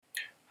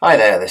Hi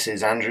there, this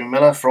is Andrew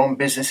Miller from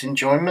Business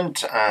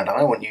Enjoyment, and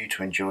I want you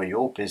to enjoy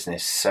your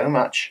business so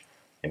much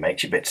it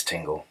makes your bits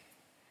tingle.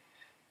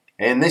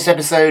 In this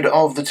episode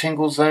of The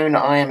Tingle Zone,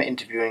 I am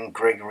interviewing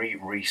Gregory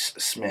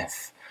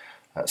Rees-Smith,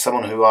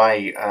 someone who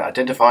I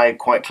identify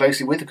quite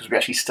closely with because we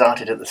actually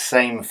started at the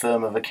same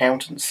firm of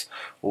accountants,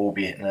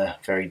 albeit in a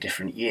very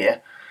different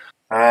year.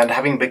 And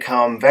having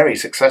become very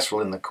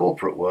successful in the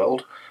corporate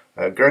world,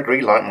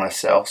 Gregory, like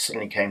myself,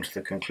 suddenly came to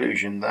the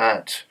conclusion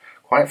that,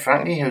 quite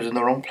frankly, he was in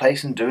the wrong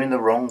place and doing the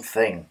wrong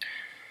thing.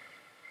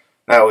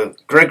 Now,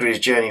 Gregory's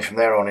journey from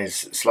there on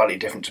is slightly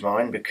different to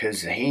mine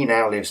because he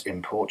now lives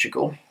in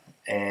Portugal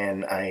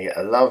in a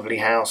lovely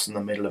house in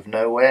the middle of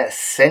nowhere,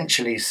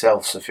 essentially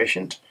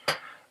self-sufficient,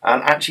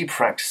 and actually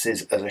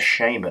practices as a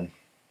shaman.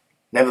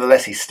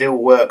 Nevertheless, he still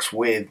works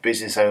with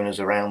business owners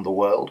around the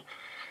world,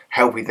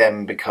 helping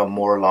them become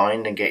more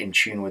aligned and get in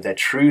tune with their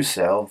true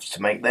selves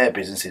to make their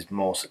businesses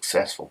more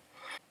successful.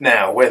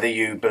 Now, whether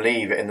you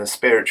believe in the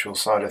spiritual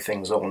side of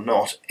things or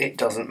not, it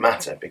doesn't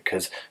matter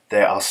because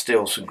there are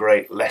still some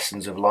great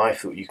lessons of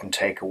life that you can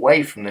take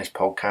away from this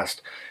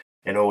podcast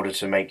in order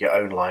to make your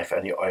own life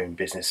and your own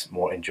business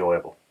more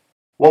enjoyable.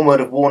 One word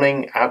of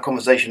warning, our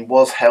conversation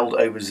was held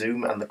over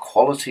Zoom and the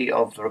quality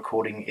of the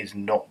recording is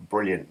not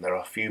brilliant. There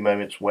are a few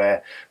moments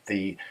where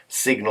the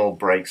signal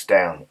breaks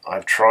down.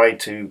 I've tried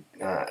to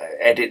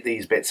edit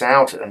these bits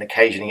out and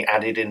occasionally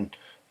added in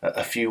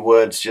a few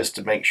words just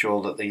to make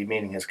sure that the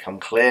meaning has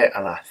come clear,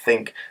 and I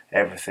think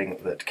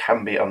everything that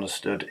can be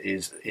understood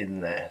is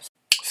in there.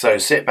 So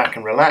sit back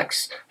and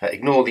relax,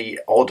 ignore the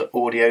odd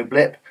audio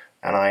blip,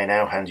 and I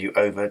now hand you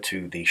over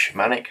to the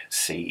Shamanic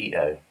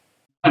CEO.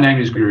 My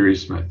name is Gregory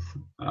Smith.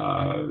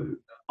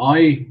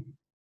 I,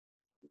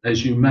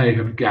 as you may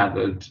have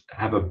gathered,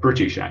 have a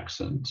British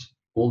accent,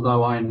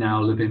 although I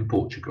now live in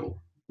Portugal.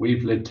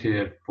 We've lived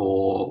here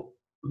for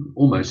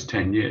almost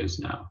 10 years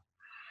now.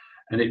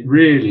 And it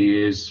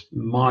really is,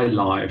 my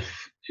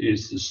life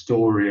is the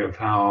story of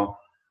how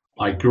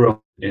I grew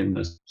up in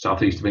the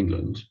southeast of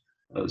England,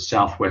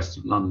 southwest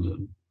of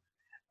London.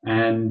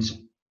 And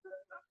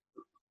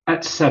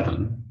at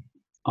 7,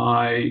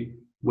 I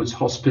was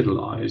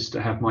hospitalized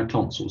to have my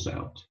tonsils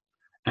out.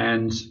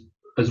 And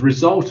as a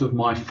result of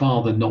my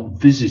father not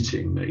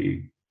visiting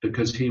me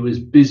because he was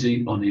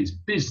busy on his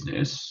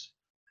business,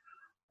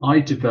 I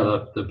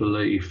developed the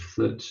belief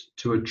that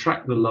to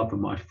attract the love of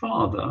my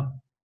father,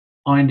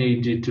 I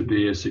needed to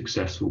be a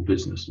successful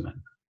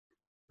businessman.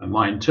 And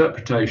my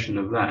interpretation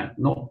of that,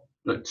 not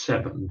at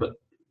 7, but a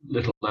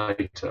little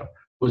later,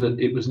 was that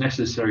it was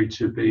necessary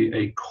to be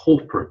a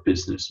corporate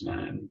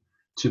businessman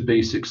to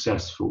be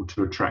successful,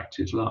 to attract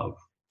his love.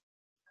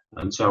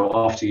 And so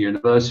after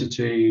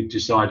university,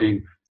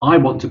 deciding I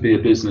want to be a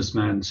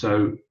businessman,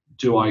 so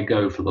do I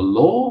go for the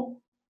law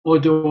or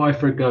do I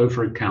go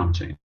for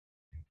accounting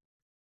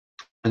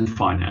and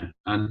finance?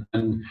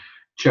 And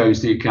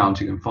chose the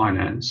accounting and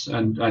finance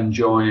and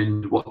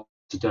joined what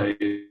today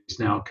is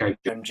now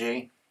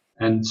KPMG.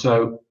 And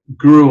so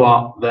grew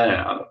up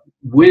there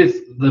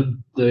with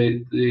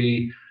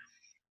the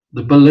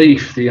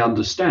belief, the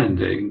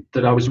understanding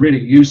that I was really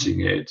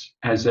using it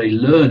as a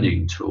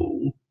learning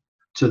tool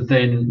to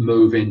then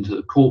move into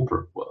the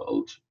corporate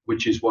world,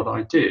 which is what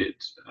I did,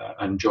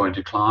 and joined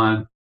a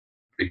client,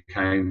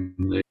 became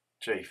the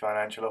Chief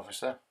Financial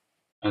Officer,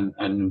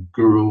 and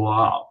grew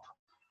up.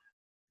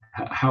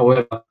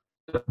 However,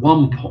 at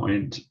one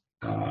point,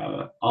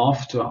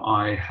 after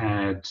I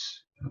had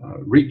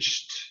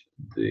reached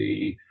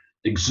the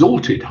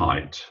exalted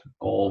height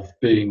of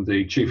being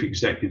the chief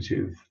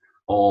executive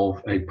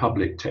of a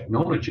public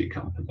technology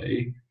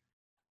company,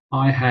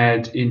 I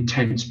had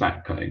intense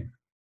back pain.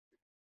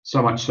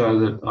 So much so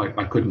that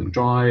I couldn't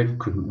drive,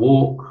 couldn't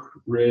walk,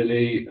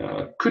 really,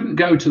 couldn't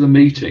go to the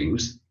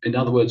meetings. In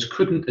other words,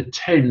 couldn't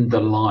attend the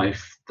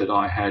life that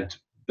I had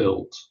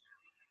built.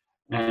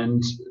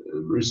 And the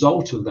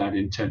result of that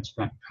intense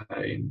back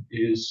pain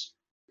is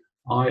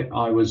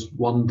I was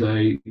one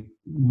day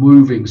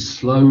moving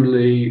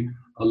slowly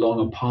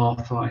along a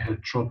path I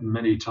had trodden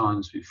many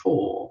times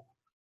before,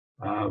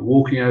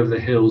 walking over the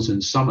hills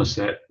in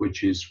Somerset,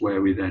 which is where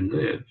we then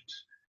lived.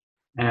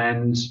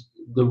 And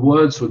the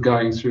words were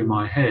going through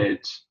my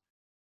head: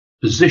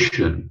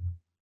 position,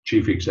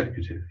 chief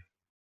executive;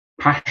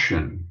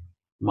 passion,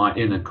 my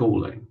inner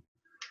calling.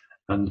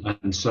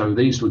 And so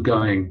these were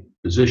going: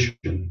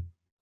 position,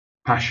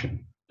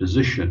 passion,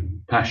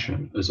 position,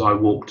 passion, as I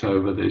walked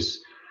over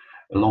this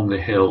along the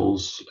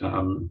hills,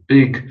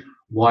 big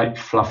white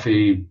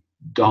fluffy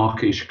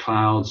darkish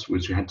clouds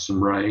which had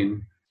some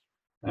rain.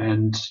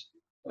 And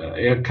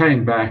I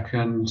came back,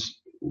 and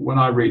when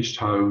I reached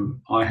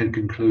home I had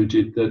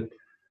concluded that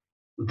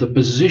the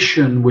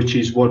position, which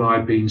is what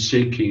I've been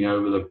seeking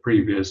over the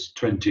previous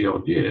 20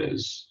 odd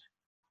years,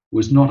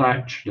 was not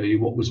actually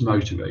what was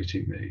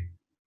motivating me.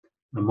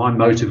 And my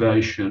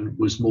motivation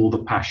was more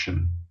the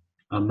passion,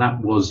 and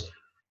that was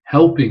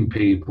helping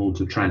people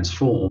to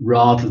transform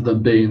rather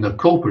than being the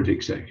corporate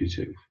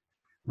executive.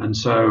 And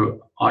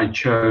so I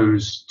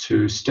chose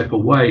to step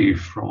away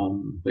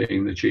from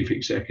being the chief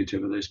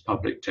executive of this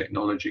public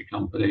technology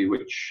company,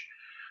 which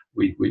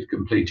We'd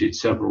completed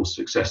several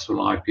successful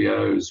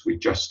IPOs.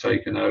 We'd just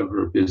taken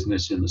over a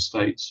business in the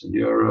States and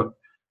Europe.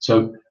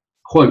 So,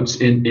 quotes,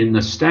 in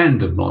the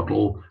standard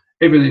model,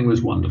 everything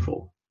was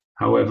wonderful.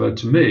 However,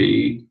 to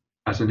me,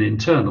 at an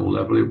internal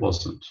level, it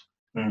wasn't.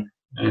 Mm.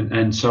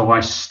 And so I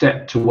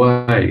stepped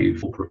away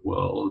from the corporate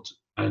world,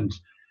 and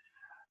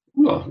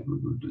well,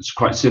 it's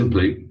quite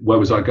simply, where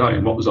was I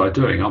going? What was I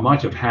doing? I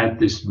might have had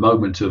this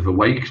moment of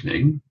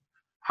awakening.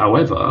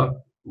 However,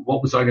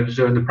 what was I going to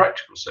do in the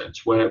practical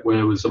sense? Where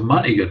was the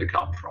money going to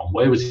come from?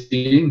 Where was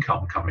the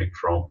income coming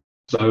from?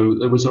 So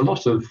there was a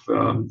lot of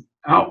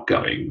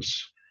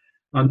outgoings.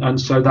 And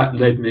so that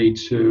led me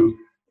to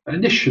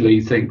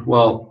initially think,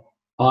 well,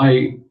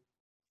 I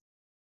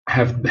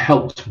have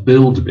helped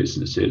build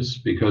businesses,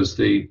 because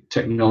the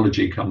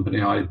technology company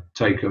I'd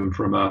taken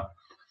from a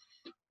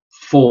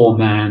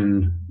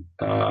 4-man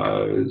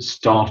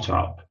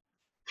startup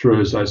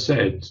through, as I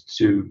said,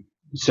 to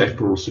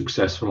several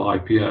successful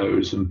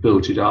IPOs and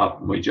built it up.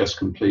 And we just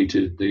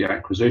completed the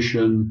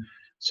acquisition.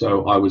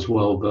 So I was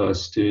well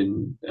versed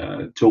in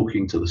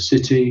talking to the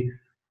city,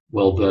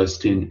 well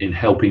versed in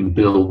helping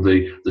build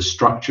the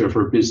structure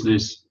for a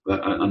business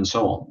and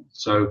so on.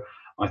 So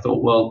I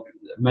thought, well,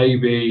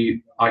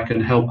 maybe I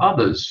can help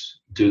others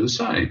do the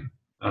same.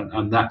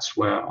 And that's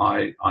where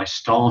I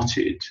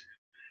started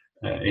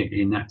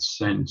in that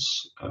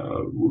sense,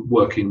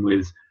 working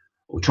with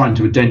or trying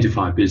to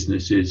identify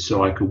businesses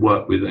so I could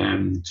work with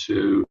them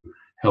to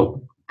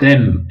help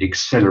them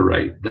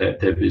accelerate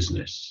their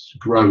business,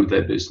 grow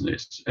their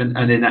business, and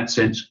in that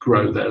sense,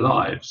 grow their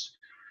lives.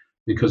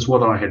 Because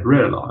what I had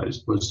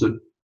realized was that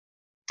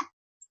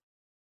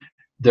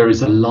there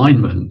is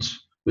alignment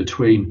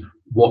between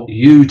what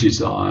you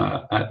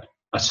desire at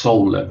a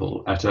soul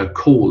level, at a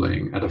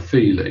calling, at a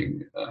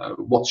feeling,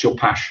 what's your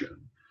passion,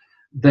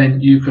 then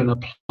you can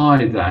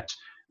apply that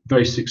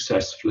very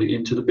successfully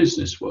into the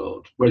business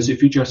world. Whereas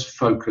if you just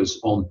focus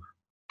on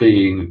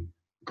being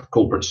a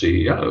corporate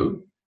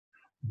CEO,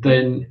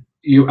 then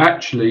you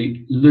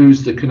actually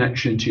lose the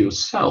connection to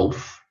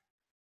yourself.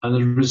 And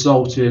the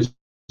result is,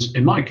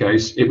 in my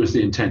case, it was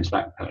the intense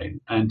back pain.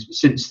 And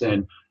since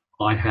then,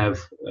 I have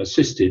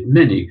assisted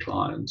many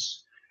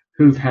clients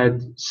who've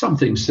had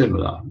something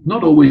similar,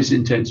 not always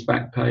intense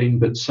back pain,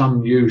 but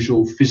some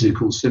usual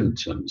physical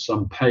symptoms,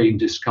 some pain,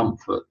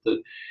 discomfort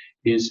that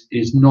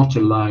is not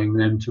allowing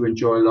them to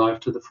enjoy life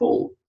to the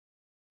full.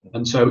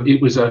 And so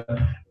it was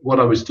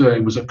what I was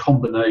doing was a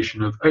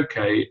combination of,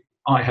 okay,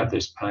 I have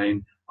this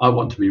pain, I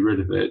want to be rid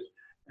of it.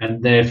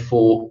 And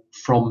therefore,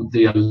 from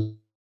the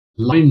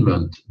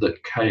alignment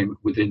that came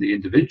within the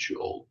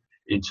individual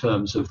in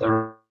terms of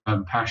their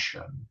own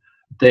passion,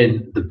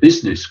 then the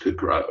business could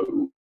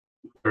grow.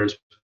 Whereas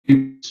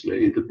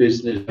previously the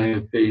business may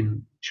have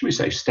been, should we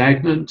say,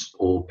 stagnant,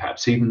 or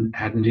perhaps even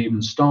hadn't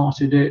even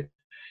started it.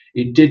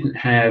 It didn't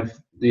have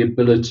the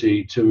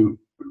ability to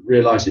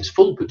realize its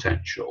full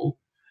potential,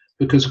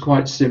 because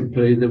quite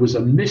simply there was a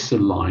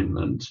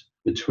misalignment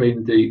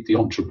between the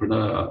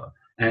entrepreneur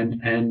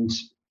and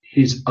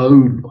his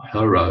own,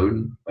 her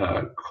own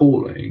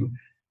calling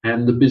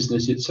and the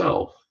business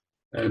itself.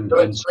 And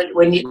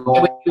when you were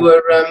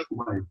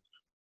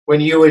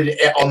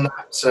on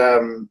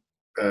that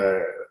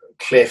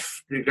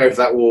cliff, you go for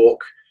that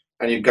walk,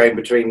 and you're going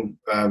between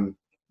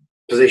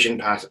position,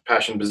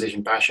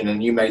 passion,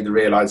 and you made the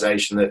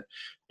realization that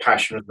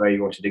passion was where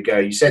you wanted to go.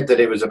 You said that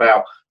it was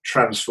about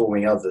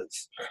transforming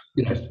others.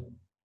 Yes.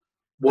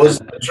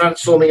 Was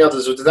transforming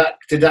others,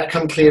 did that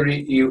come clear to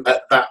you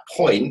at that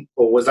point,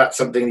 or was that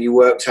something that you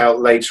worked out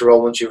later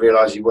on once you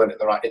realized you weren't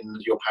in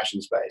your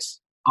passion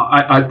space?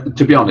 I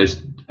to be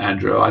honest,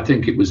 Andrew, I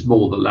think it was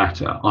more the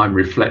latter. I'm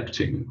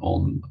reflecting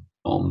on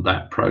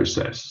that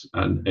process,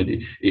 and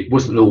it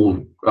wasn't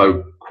all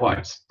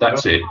quite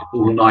that's it,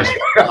 all a nice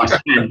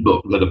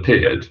handbook that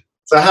appeared.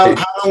 So how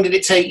long did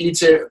it take you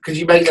to, because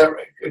you make that,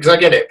 because I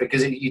get it,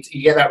 because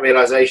you get that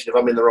realization of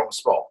I'm in the wrong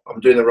spot, I'm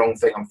doing the wrong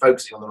thing, I'm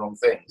focusing on the wrong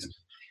things.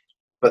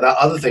 But that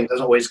other thing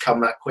doesn't always come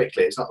that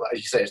quickly. It's not, as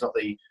you say, it's not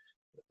the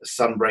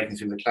sun breaking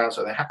through the clouds.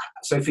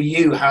 So for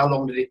you, how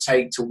long did it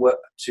take to work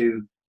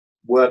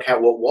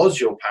out what was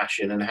your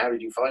passion, and how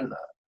did you find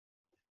that?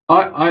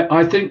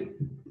 I think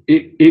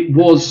it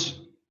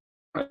was,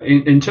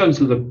 in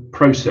terms of the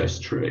process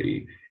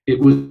tree, it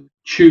was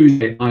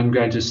choosing, I'm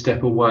going to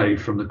step away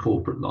from the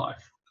corporate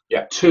life.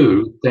 Yeah.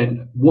 2,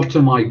 then what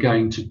am I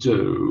going to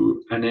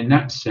do? And in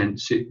that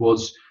sense, it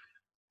was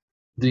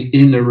the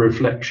inner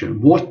reflection.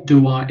 What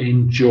do I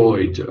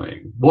enjoy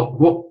doing?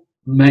 What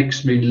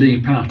makes me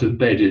leap out of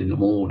bed in the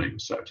morning,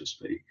 so to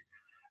speak?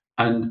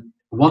 And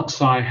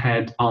once I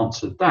had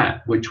answered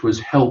that, which was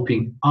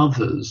helping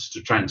others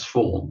to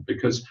transform,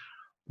 because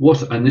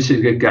and this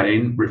is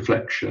again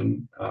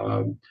reflection,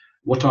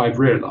 what I've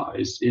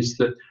realized is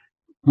that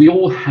we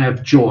all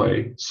have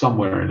joy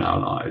somewhere in our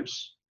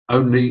lives,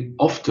 only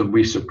often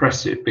we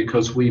suppress it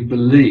because we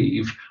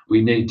believe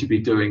we need to be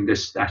doing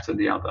this, that, and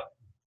the other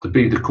to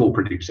be the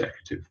corporate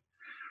executive.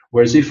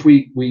 Whereas if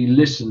we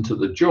listen to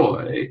the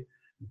joy,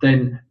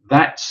 then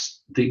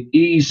that's the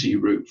easy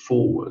route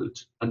forward.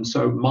 And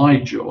so my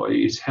joy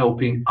is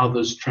helping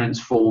others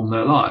transform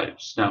their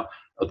lives. Now,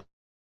 at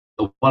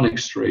the one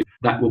extreme,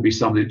 that will be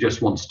somebody who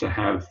just wants to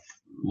have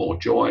more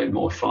joy and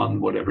more fun,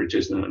 whatever it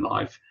is in their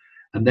life.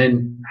 And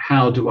then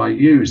how do I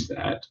use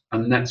that?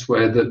 And that's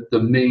where the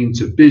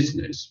means of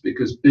business,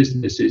 because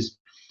business is,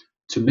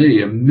 to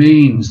me, a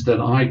means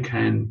that I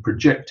can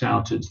project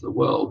out into the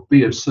world,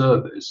 be of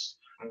service,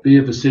 be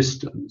of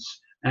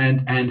assistance,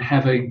 and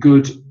have a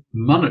good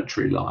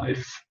monetary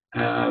life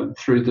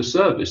through the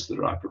service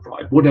that I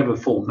provide, whatever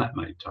form that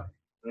may take.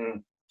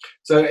 Mm.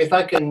 So if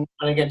I can,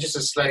 and again, just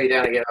to slow you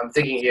down again, I'm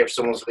thinking here if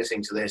someone's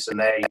listening to this and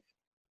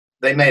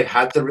they may have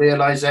had the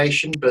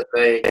realization, but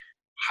they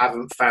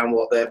haven't found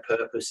what their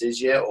purpose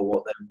is yet,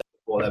 or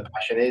what their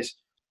passion is.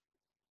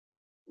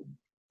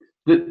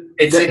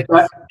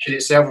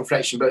 It's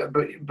self-reflection,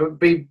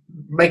 but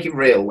make it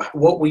real.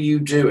 What were you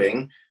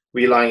doing? Were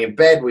you lying in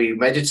bed? Were you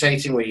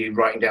meditating? Were you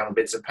writing down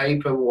bits of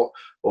paper?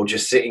 Or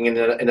just sitting in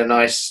a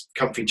nice,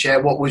 comfy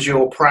chair? What was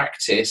your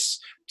practice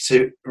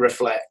to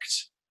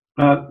reflect?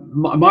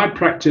 My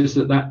practice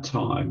at that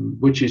time,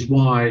 which is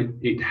why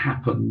it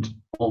happened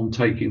on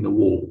taking the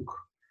walk,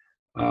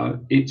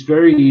 it's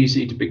very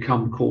easy to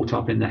become caught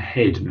up in the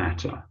head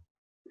matter.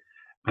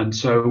 And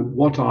so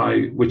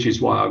which is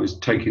why I was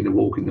taking the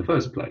walk in the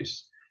first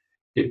place.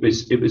 It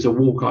was a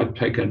walk I'd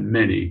taken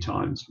many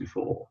times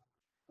before.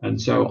 And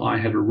so I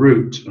had a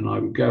route and I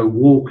would go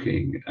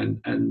walking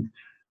and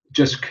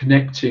just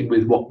connecting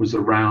with what was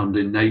around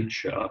in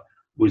nature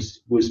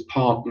was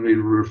partly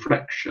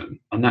reflection.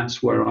 And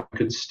that's where I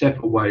could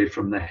step away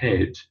from the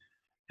head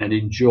and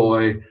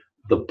enjoy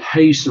the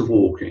pace of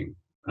walking.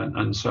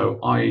 And so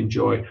I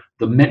enjoy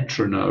the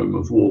metronome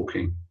of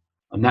walking,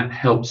 and that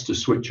helps to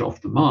switch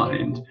off the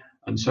mind.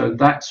 And so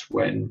that's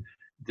when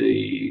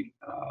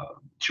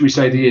should we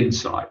say, the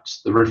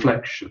insights, the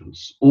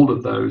reflections, all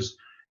of those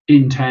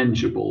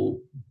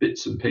intangible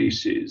bits and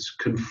pieces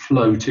can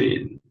float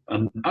in.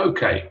 And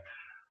okay,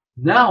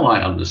 now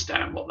I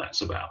understand what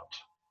that's about.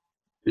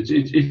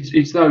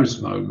 It's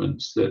those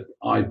moments that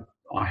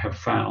I have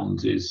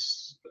found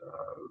is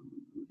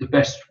the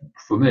best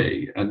for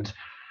me. And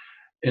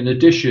in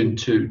addition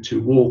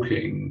to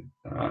walking,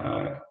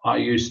 I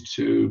used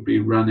to be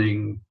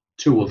running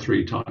 2 or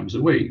 3 times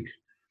a week.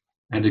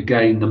 And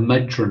again, the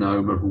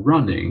metronome of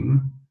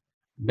running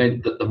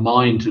meant that the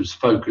mind was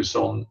focused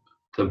on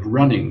the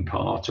running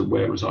part and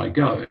where was I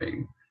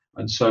going.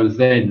 And so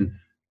then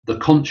the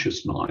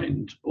conscious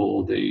mind,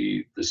 or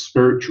the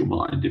spiritual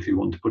mind, if you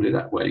want to put it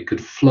that way,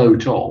 could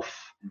float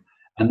off.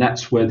 And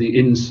that's where the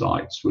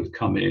insights would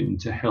come in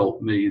to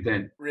help me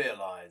then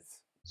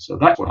realize. So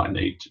that's what I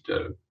need to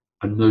do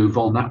and move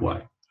on that way,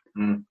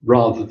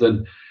 rather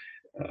than,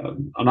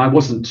 and I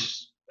wasn't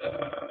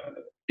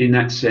in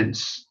that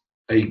sense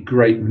a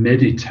great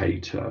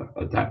meditator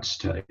at that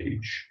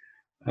stage,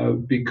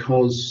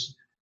 because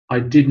I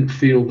didn't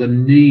feel the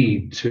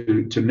need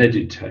to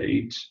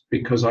meditate,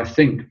 because I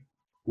think,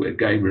 with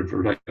game of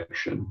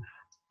reflection,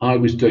 I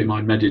was doing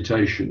my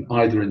meditation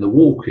either in the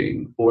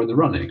walking or in the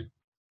running.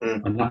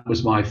 And that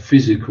was my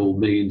physical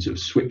means of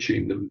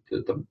switching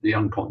the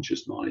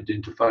unconscious mind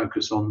into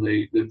focus on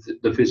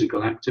the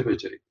physical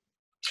activity.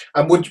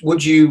 And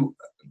would you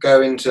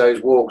go into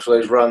those walks or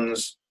those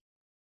runs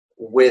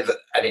with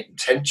an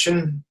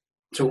intention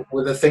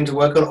with a thing to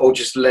work on, or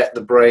just let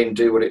the brain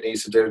do what it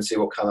needs to do and see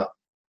what comes up?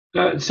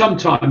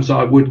 Sometimes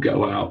I would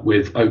go out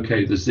with,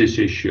 okay, there's this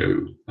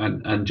issue,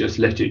 and just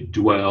let it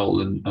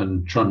dwell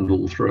and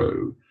trundle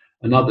through.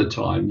 And other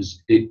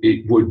times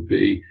it would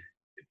be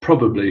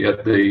probably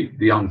at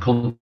the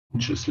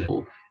unconscious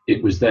level,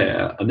 it was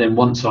there. And then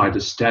once I'd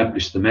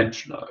established the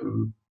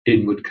metronome,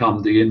 in would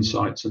come the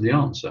insights and the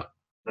answer.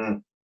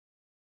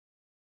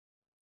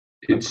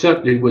 It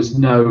certainly was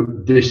no,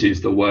 this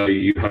is the way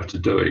you have to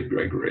do it,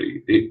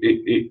 Gregory.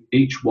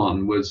 Each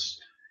one was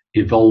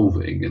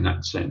evolving in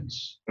that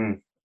sense.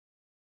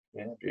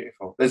 Yeah,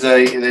 beautiful. There's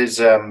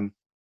to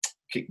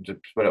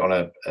put it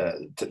on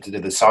to do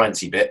the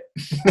sciencey bit.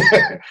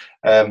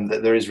 That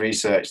there is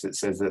research that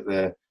says that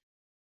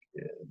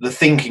the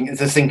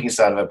thinking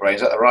side of our brain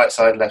is that the right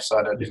side, left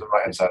side, or the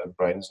right hand side of the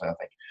brain, isn't it, I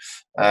think.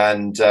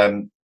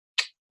 And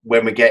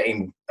when we're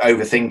getting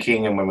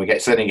overthinking, and when we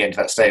suddenly get into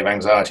that state of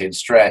anxiety and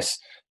stress,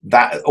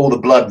 that all the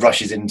blood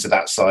rushes into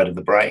that side of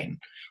the brain.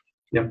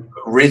 Yep.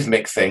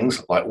 Rhythmic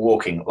things like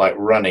walking, like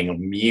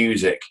running,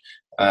 music,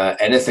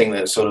 anything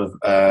that sort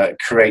of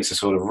creates a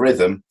sort of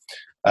rhythm,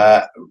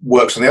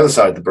 works on the other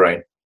side of the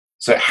brain.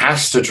 So it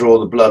has to draw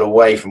the blood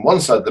away from one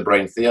side of the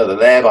brain to the other,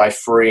 thereby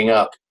freeing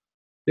up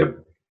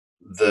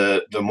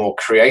the more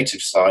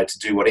creative side to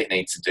do what it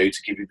needs to do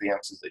to give you the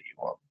answers that you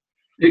want.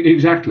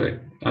 Exactly.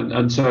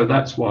 And so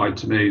that's why,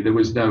 to me, there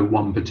was no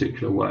one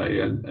particular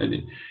way. And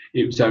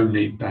it was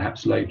only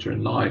perhaps later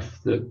in life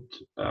that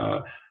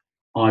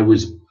I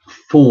was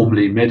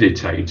formally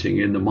meditating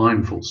in the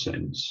mindful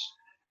sense.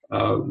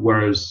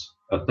 Whereas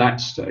at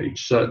that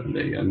stage,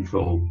 certainly, and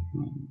for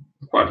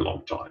quite a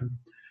long time,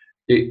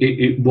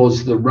 it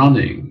was the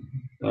running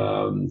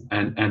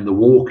and the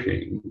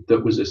walking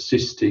that was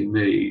assisting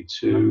me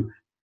to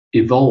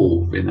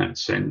evolve in that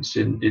sense,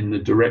 in the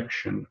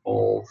direction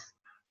of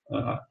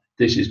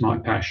this is my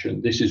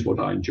passion, this is what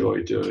I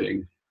enjoy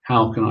doing,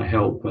 how can I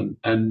help,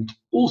 and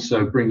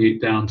also bring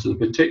it down to the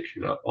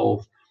particular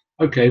of,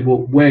 okay,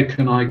 well, where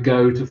can I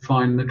go to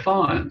find the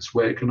clients?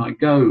 Where can I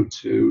go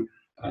to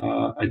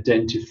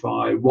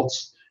identify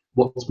what's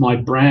my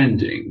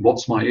branding,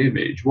 what's my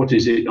image, what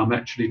is it I'm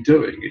actually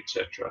doing,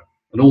 etc.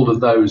 And all of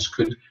those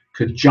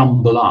could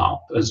jumble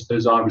up as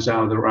I was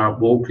either out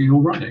walking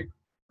or running.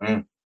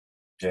 Mm.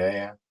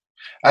 Yeah.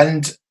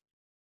 And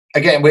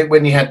again,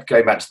 when you had,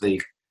 going back to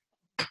the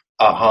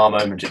aha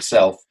moment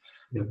itself,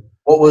 yeah.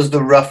 What was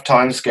the rough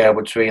time scale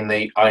between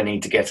the I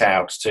need to get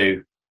out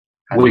to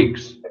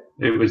weeks?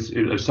 It was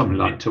something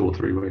like 2 or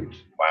 3 weeks.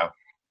 Wow.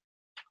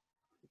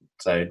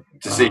 So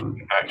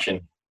decision,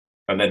 action,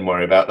 and then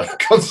worry about the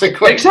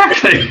consequences.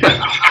 Exactly.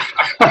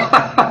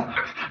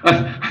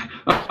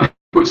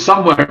 But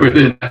somewhere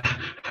within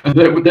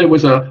there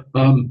was a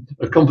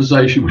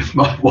conversation with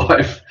my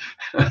wife,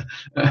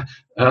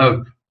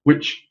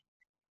 which,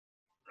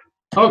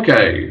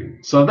 okay,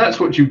 so that's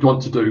what you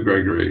want to do,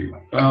 Gregory.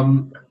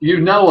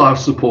 I'll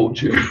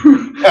support you.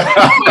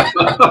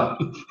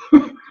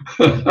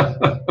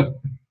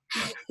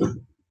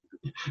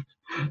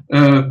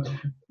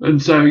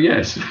 And so,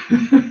 yes.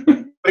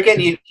 But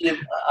again,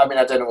 I mean,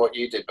 I don't know what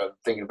you did, but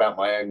thinking about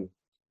my own,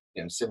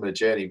 similar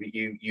journey. But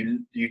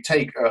you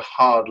take a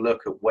hard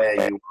look at where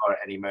you are at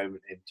any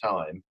moment in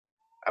time,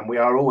 and we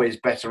are always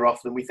better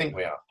off than we think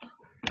we are.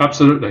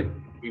 Absolutely.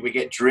 We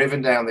get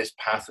driven down this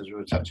path, as we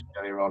were touching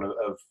earlier on,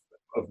 of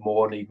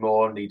more,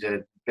 need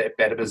a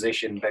better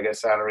position, bigger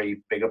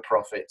salary, bigger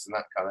profits, and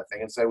that kind of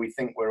thing. And so we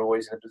think we're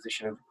always in a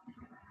position of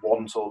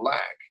want or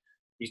lack.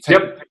 You take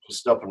to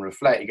stop and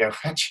reflect. You go,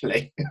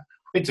 actually,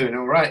 we're doing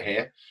all right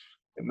here.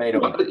 It may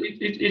not.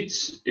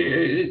 It's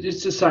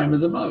the same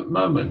at the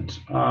moment.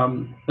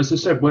 As I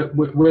said,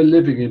 we're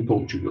living in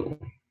Portugal.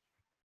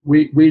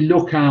 We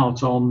look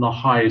out on the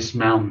highest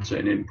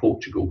mountain in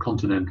Portugal,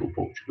 continental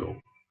Portugal.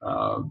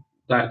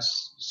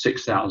 That's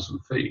 6,000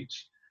 feet.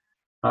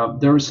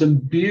 There are some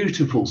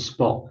beautiful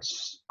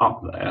spots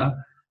up there,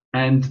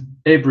 and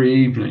every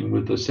evening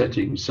with the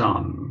setting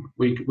sun,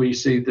 we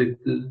see the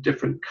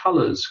different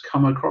colours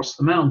come across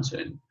the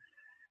mountain.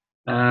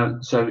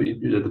 So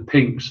the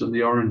pinks and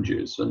the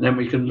oranges, and then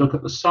we can look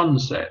at the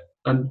sunset,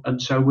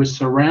 and so we're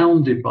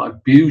surrounded by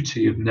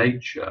beauty of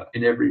nature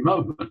in every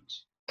moment.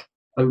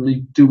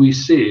 Only, do we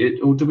see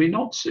it or do we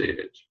not see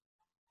it?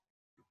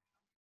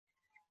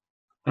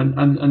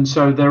 And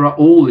so there are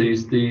all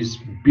these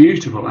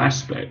beautiful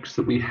aspects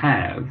that we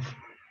have,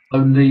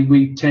 only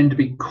we tend to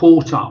be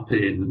caught up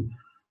in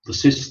the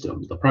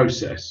system, the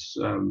process,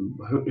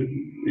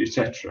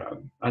 etc.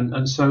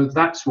 And so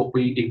that's what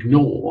we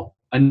ignore,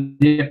 and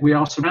yet we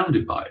are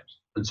surrounded by it.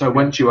 And so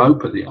once you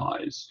open the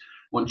eyes,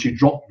 once you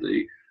drop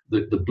the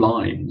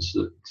blinds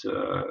that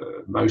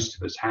most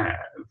of us have,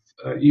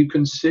 you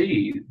can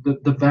see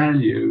the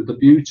value, the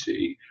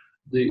beauty,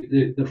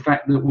 the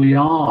fact that we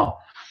are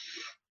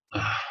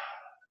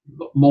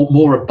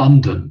more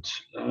abundant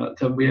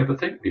than we ever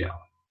think we are.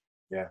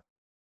 Yeah.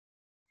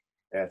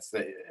 It's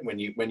when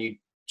you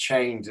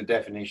change the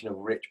definition of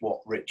rich, what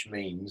rich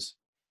means.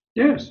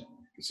 Yes.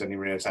 You suddenly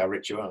realise how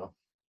rich you are.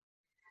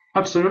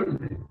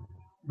 Absolutely.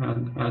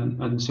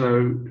 And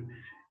so,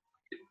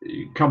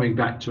 coming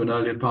back to an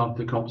earlier part of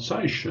the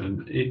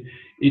conversation,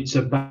 it's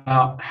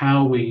about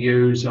how we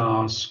use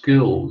our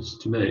skills,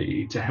 to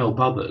me, to help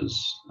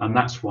others, and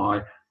that's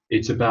why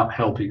it's about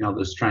helping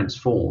others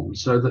transform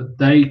so that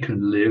they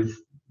can live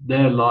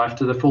their life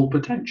to the full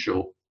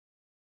potential.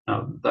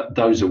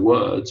 Those are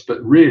words,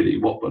 but really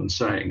what I'm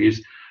saying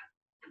is,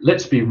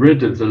 let's be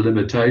rid of the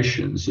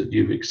limitations that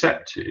you've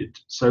accepted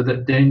so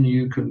that then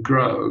you can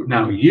grow.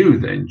 Now you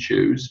then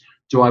choose,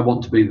 do I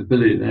want to be the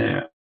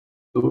billionaire?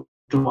 Or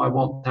do I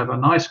want to have a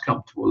nice,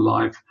 comfortable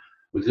life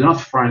with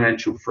enough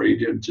financial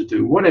freedom to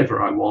do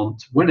whatever I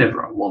want,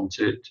 whenever I want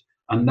it?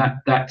 And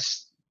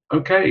that's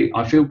okay.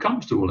 I feel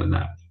comfortable in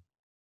that.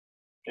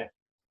 Yeah.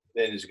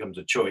 Then it becomes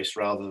a choice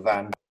rather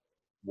than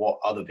what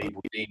other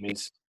people deem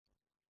is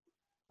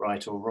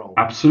right or wrong.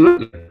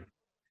 Absolutely.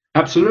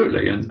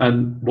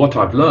 And what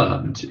I've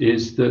learned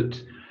is that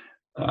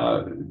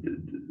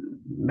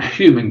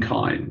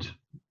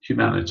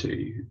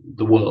humanity,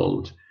 the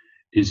world,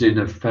 is in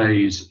a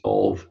phase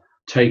of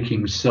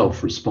taking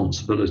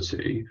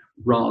self-responsibility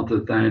rather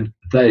than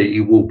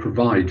they will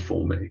provide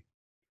for me.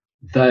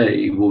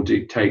 They will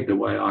dictate the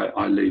way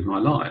I lead my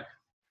life.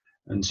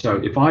 And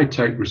so if I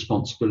take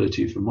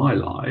responsibility for my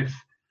life,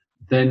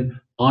 then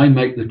I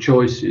make the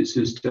choices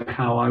as to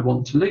how I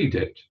want to lead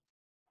it.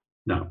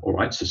 Now, all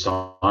right,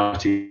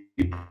 society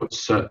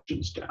puts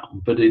surgeons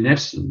down, but in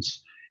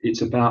essence,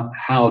 it's about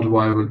how do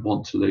I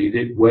want to lead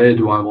it? Where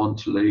do I want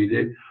to lead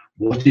it?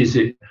 What is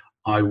it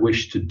I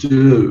wish to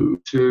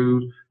do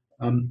to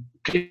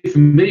give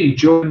me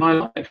joy in my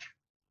life?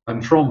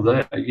 And from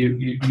there,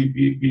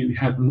 you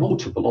have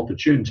multiple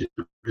opportunities.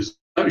 There's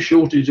no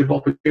shortage of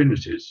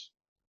opportunities.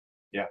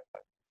 Yeah.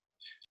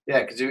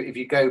 Yeah, because if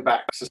you go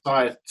back,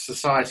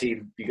 society,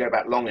 if you go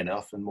back long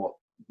enough, and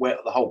where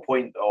the whole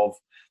point of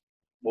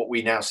what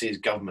we now see as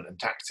government and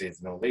taxes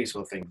and all these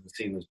sort of things are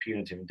seen as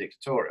punitive and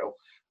dictatorial.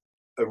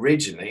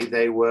 Originally,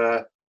 they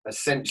were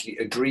essentially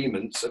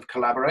agreements of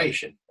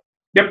collaboration.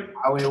 Yep.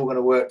 How are we all going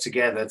to work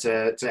together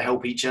to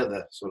help each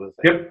other, sort of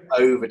thing. Yep.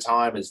 Over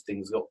time, as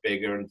things got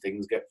bigger and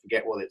things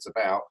forget what it's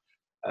about,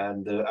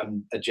 and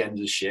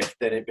agendas shift,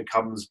 then it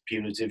becomes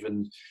punitive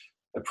and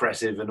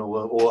oppressive, and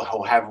or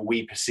however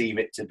we perceive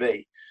it to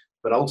be.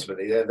 But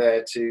ultimately,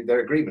 they're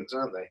agreements,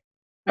 aren't they?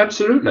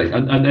 Absolutely,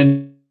 and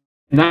in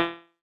that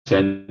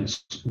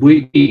sense,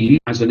 we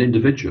as an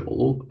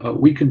individual,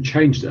 we can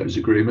change those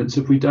agreements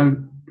if we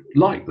don't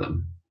like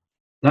them.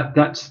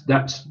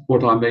 That's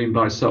what I mean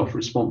by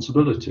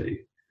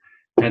self-responsibility.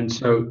 And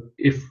so,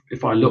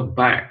 if I look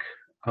back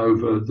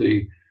over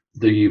the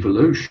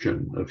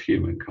evolution of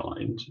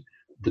humankind,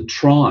 the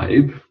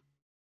tribe,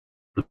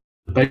 the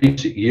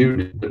basic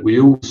unit that we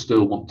all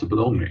still want to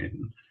belong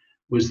in,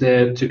 was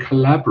there to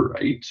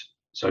collaborate.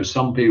 So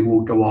some people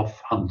would go off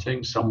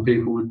hunting, some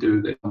people would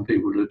do this, some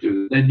people would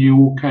do that. Then you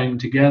all came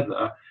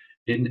together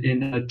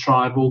in a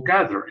tribal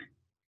gathering.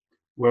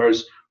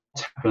 Whereas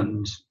what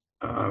happened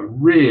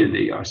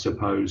really, I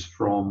suppose,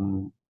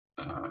 from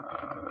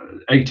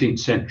 18th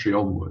century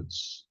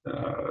onwards,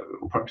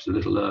 or perhaps a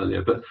little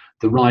earlier, but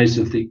the rise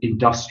of the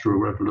Industrial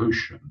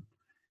Revolution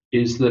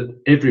is that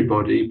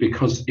everybody,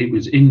 because it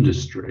was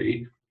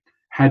industry,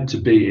 had to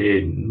be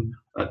in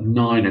at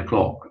 9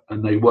 o'clock,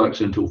 and they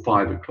worked until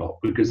 5 o'clock,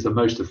 because the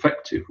most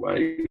effective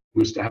way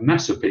was to have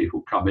mass of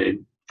people come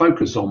in,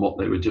 focus on what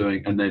they were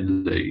doing, and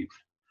then leave.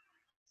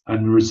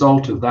 And the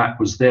result of that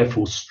was,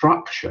 therefore,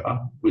 structure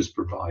was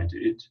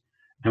provided,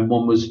 and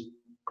one was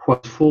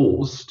quite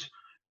forced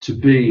to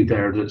be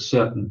there at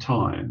certain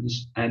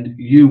times, and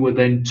you were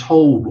then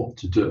told what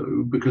to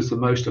do, because the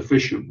most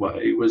efficient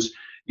way was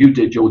you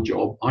did your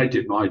job, I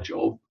did my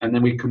job, and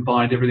then we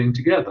combined everything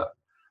together.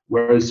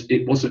 Whereas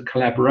it wasn't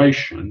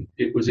collaboration,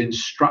 it was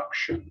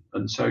instruction.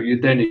 And so you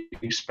then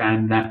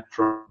expand that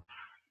from,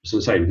 as I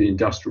say, the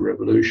Industrial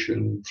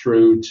Revolution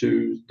through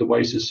to the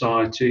way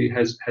society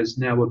has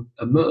now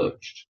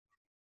emerged.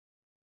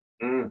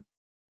 Mm.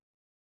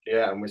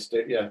 Yeah, and we're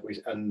still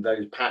and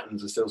those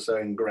patterns are still so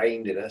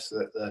ingrained in us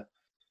that the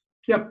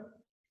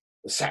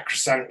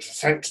sacrosanct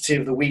sanctity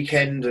of the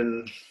weekend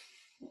and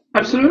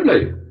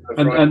absolutely,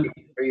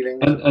 feelings.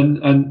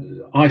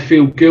 And I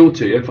feel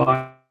guilty if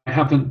I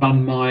haven't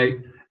done my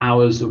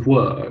hours of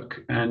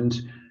work.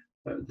 And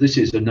this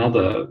is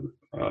another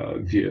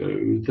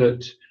view,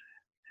 that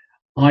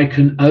I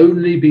can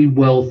only be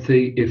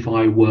wealthy if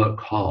I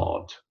work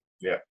hard.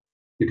 Yeah.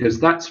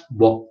 Because that's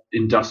what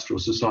industrial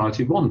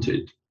society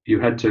wanted. You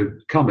had to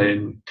come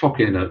in, clock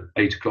in at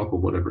 8 o'clock or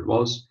whatever it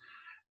was,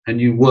 and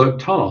you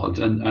worked hard,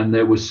 and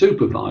there were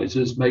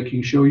supervisors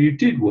making sure you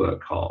did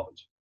work hard.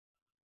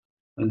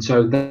 And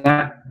so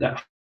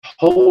that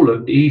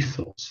whole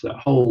ethos, that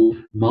whole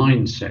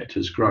mindset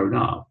has grown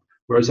up,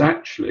 whereas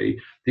actually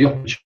the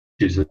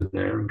opportunities are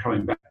there. And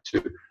coming back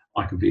to,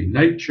 I can be in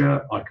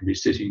nature, I can be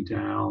sitting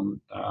down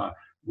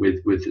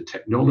with the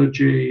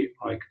technology,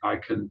 I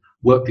can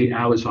work the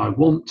hours I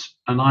want,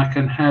 and I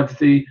can have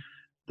the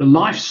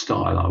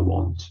lifestyle I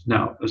want.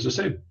 Now, as I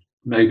said,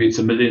 maybe it's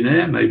a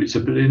millionaire, maybe it's a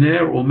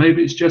billionaire, or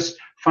maybe it's just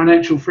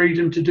financial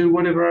freedom to do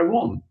whatever I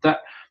want.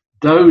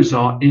 Those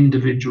are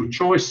individual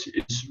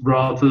choices,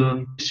 rather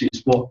than this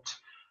is what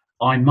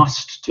I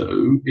must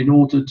do in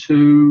order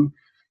to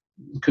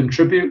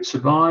contribute,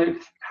 survive,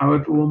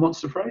 however one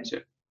wants to phrase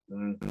it.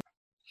 Mm.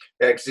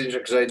 Yeah, because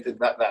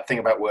that thing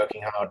about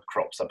working hard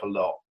crops up a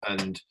lot,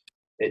 and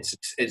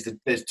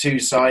there's two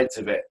sides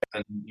of it,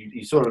 and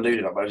you sort of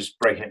alluded to it. I was just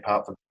breaking it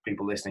apart for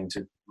people listening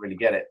to really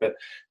get it. But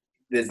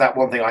there's that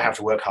one thing, I have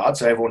to work hard,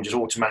 so everyone just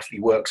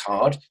automatically works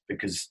hard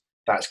because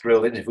that's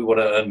grilled in. If we want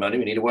to earn money,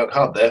 we need to work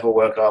hard. Therefore,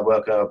 work hard,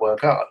 work hard,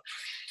 work hard.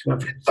 Yeah.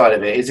 The flip side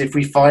of it is, if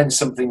we find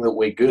something that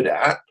we're good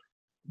at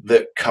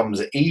that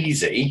comes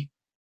easy,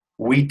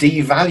 we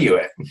devalue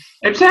it.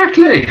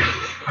 Exactly.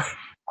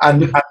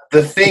 And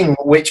the thing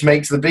which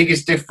makes the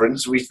biggest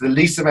difference, with the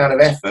least amount of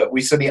effort,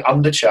 we suddenly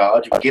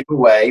undercharge, we give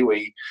away,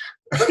 we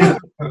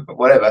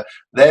whatever,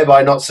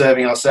 thereby not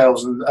serving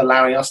ourselves and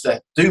allowing us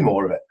to do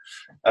more of it.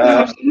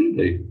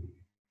 Absolutely.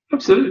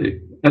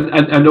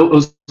 And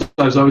also,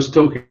 as I was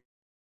talking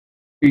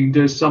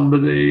to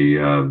somebody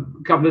a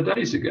couple of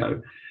days ago,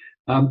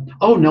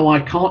 oh no, I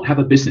can't have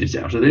a business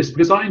out of this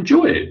because I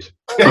enjoy it.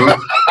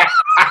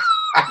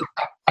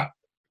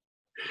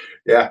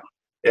 Yeah.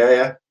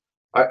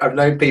 I've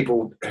known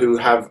people who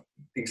have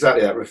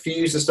exactly that,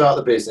 refuse to start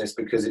the business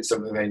because it's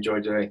something they enjoy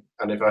doing.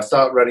 And if I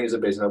start running as a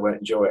business, I won't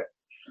enjoy it.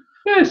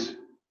 Yes.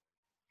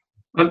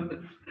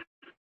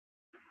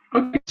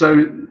 Okay,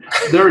 so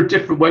there are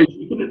different ways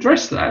you can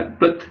address that,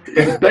 but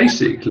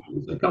basically,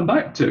 to come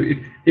back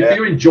to, if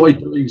you enjoy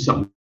doing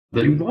something,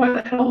 why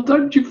the hell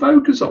don't you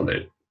focus on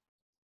it?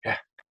 Yeah.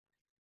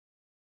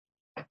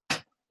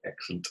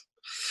 Excellent.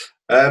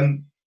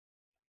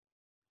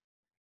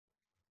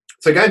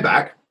 So going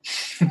back,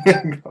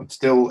 I'm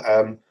still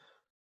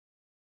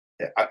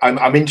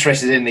I'm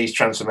interested in these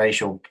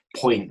transformational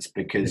points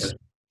because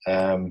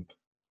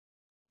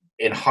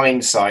in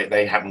hindsight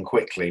they happen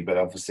quickly, but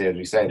obviously, as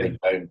we say, they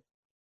don't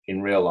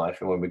in real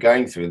life. And when we're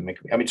going through them,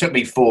 I mean, it took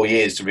me 4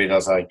 years to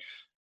realise I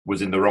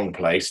was in the wrong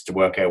place to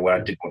work out where I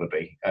did want to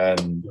be.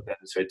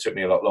 So it took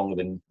me a lot longer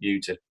than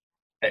you to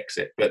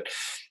exit. But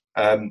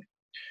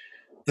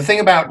the thing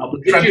about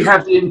did you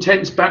have the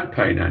intense back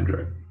pain,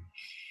 Andrew?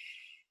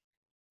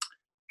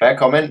 Fair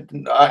comment.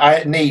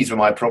 Knees were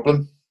my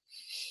problem.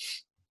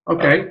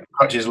 Okay.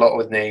 Crutches a lot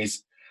with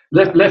knees.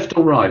 Left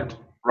or right?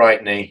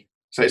 Right knee.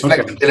 So it's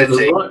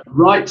flexibility. So the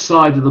right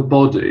side of the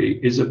body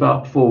is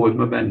about forward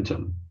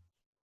momentum.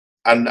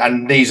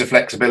 And knees are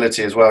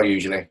flexibility as well,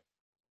 usually.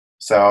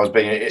 So I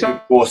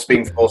was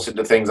being forced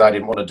into things I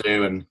didn't want to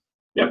do, and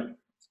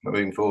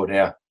moving forward.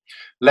 Yeah.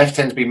 Left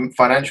tends to be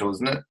financial,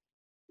 isn't it?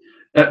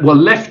 Well,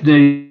 left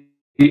knee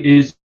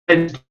is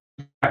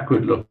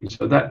backward looking,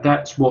 so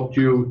that's what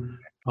you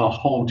are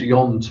holding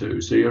on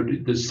to. So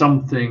there's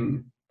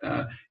something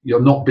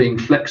you're not being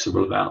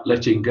flexible about,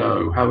 letting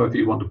go, however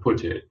you want to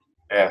put it.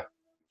 Yeah.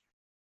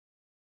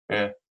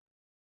 I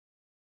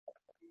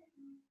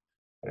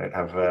don't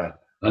have.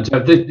 And so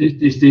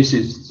this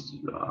is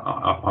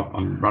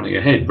I'm running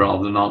ahead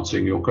rather than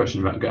answering your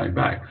question about going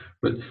back,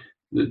 but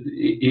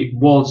it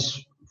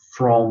was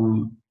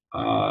from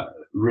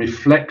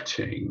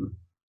reflecting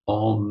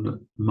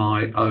on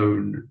my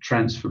own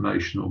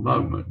transformational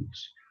moment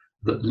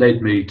that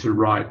led me to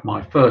write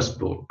my first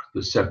book,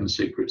 The 7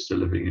 Secrets to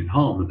Living in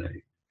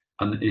Harmony.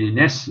 And in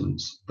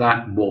essence,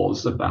 that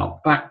was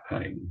about back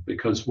pain,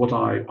 because what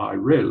I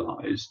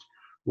realized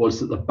was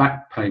that the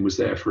back pain was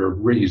there for a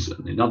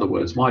reason. In other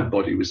words, my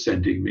body was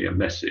sending me a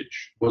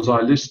message. Was I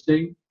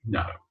listening?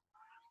 No.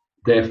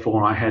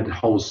 Therefore, I had a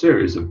whole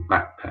series of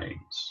back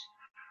pains,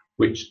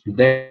 which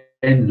then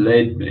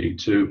led me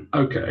to,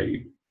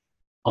 okay,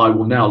 I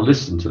will now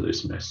listen to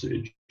this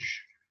message,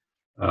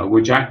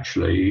 which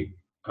actually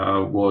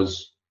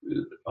was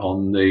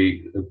on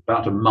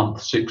about a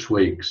month, 6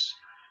 weeks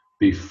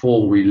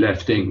before we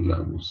left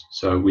England.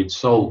 So we'd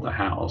sold the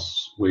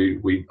house.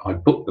 I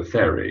booked the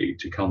ferry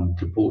to come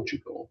to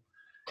Portugal,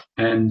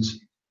 and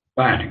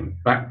bang,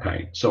 back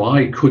pain. So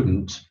I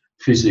couldn't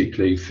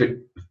physically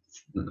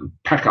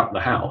pack up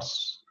the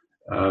house,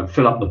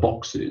 fill up the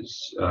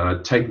boxes,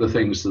 take the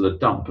things to the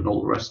dump and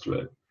all the rest of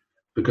it,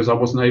 because I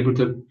wasn't able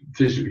to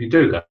physically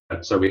do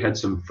that. So we had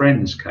some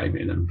friends came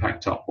in and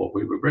packed up what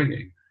we were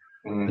bringing.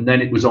 And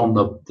then it was on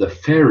the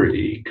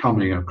ferry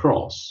coming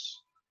across.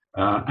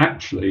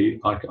 Actually,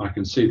 I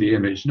can see the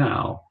image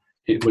now.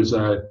 It was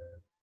a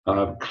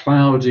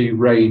cloudy,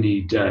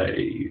 rainy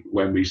day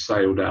when we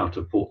sailed out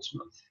of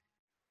Portsmouth.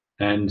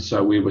 And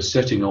so we were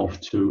setting off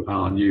to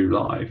our new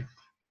life.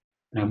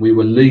 And we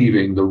were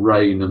leaving the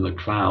rain and the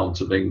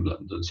clouds of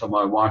England. And so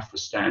my wife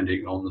was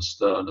standing on the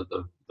stern of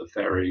the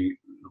ferry,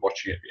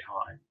 watching it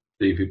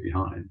leave it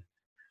behind.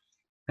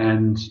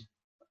 And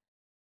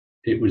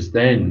it was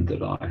then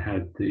that I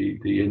had the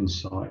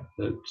insight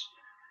that,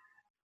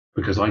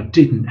 because I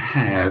didn't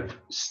have,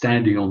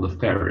 standing on the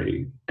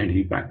ferry,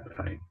 any back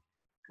pain.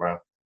 Wow.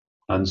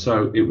 And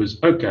so it was,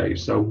 okay,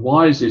 so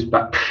why is this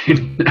back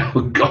pain now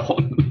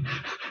gone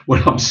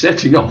when I'm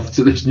setting off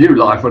to this new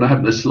life when I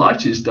haven't the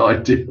slightest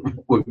idea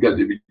what we're going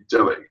to be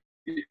doing,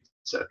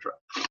 etc.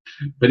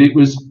 But it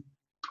was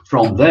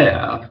from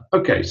there,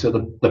 okay, so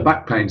the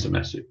back pain's a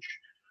message.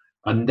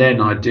 And then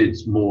I did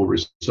more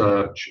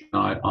research.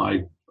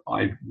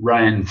 I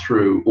ran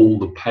through all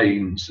the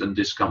pains and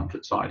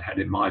discomforts I'd had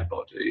in my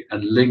body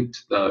and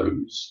linked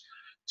those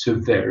to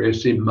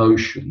various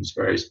emotions,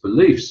 various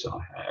beliefs I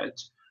had.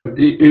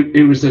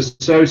 It was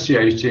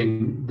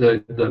associating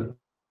the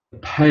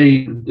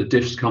pain, the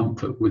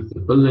discomfort with the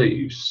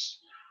beliefs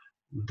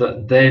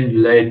that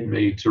then led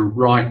me to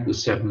write The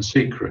 7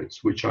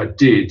 Secrets, which I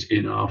did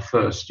in our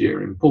first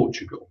year in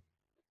Portugal.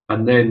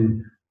 And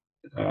then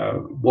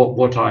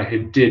what I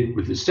had did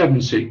with The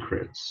 7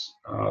 Secrets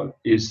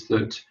is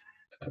that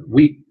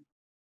we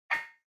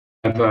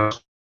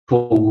have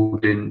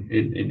called in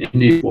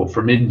India, or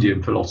from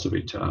Indian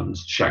philosophy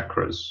terms,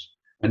 chakras,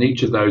 and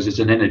each of those is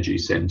an energy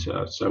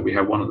center. So we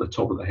have one at the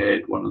top of the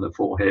head, one at the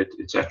forehead,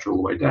 etc., all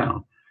the way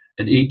down.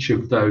 And each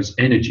of those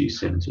energy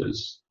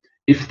centers,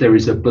 if there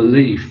is a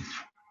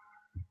belief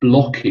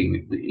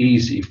blocking the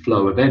easy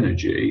flow of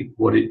energy,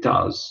 what it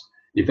does,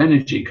 if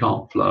energy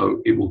can't flow,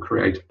 it will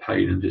create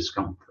pain and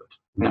discomfort.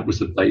 And that was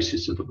the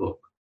basis of the book.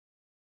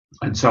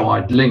 And so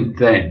I'd link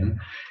then,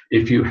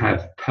 if you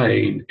have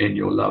pain in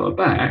your lower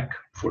back,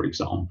 for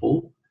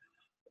example,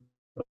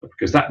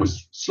 because that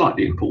was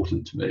slightly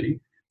important to me,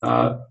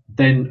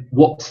 then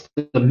what's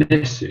the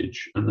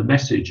message? And the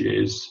message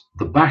is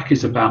the back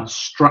is about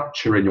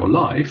structure in your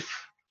life.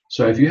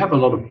 So if you have a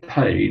lot of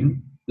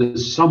pain,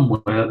 there's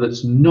somewhere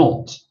that's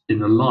not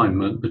in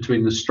alignment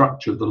between the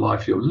structure of the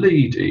life you're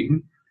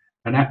leading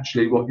and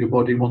actually what your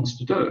body wants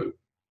to do.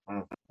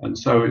 And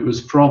so it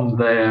was from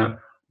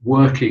there,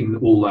 working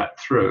all that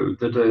through,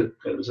 that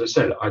as I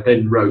said, I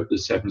then wrote The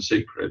 7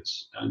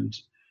 Secrets. And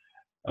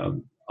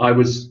I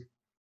was,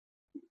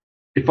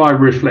 if I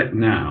reflect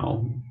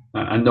now,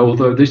 And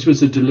although this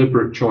was a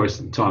deliberate choice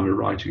at the time of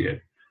writing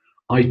it,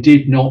 I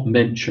did not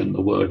mention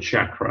the word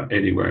chakra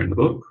anywhere in the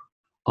book.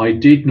 I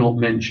did not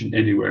mention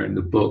anywhere in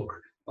the book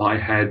I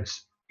had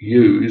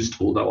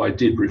used, although I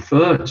did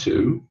refer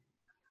to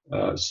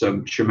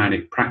some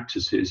shamanic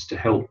practices to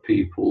help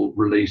people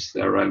release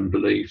their own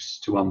beliefs,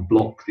 to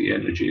unblock the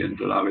energy and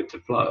allow it to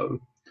flow.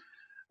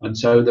 And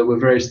so there were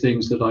various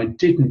things that I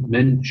didn't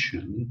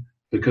mention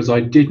because I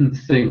didn't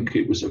think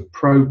it was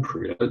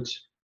appropriate,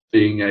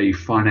 being a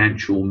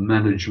financial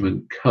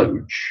management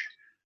coach,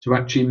 to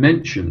actually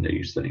mention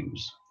these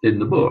things in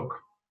the book.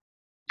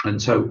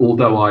 And so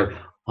although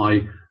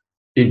I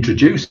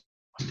introduced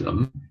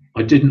them,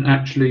 I didn't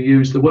actually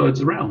use the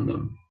words around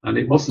them. And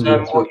it wasn't.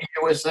 So what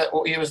year was that?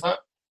 What year was that?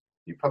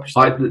 You published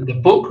that? The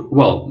book,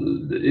 well,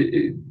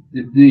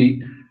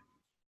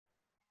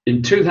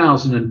 in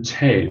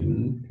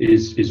 2010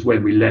 is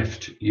when we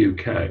left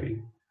UK.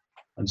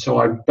 And so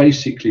I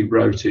basically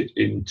wrote it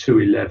in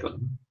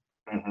 2011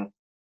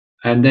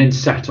 and then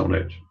sat on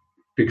it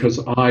because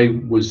I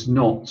was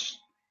not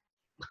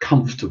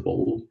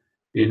comfortable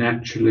in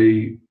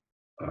actually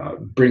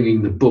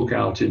bringing the book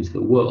out into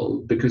the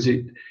world, because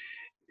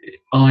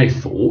I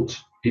thought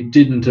it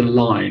didn't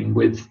align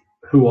with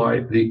who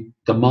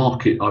the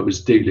market I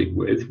was dealing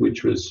with,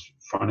 which was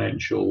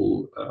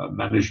financial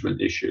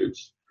management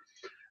issues.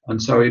 And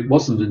so it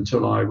wasn't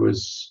until I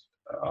was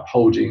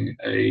holding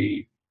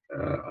a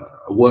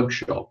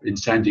workshop in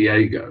San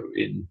Diego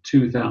in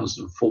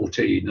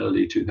 2014,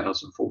 early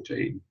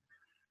 2014,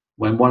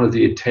 when one of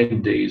the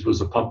attendees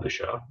was a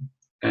publisher,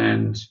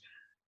 and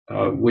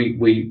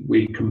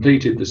we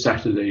completed the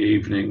Saturday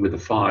evening with a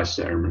fire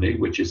ceremony,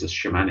 which is a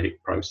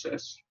shamanic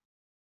process.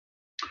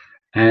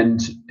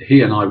 And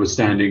he and I were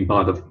standing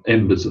by the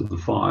embers of the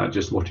fire,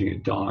 just watching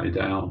it die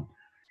down.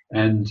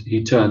 And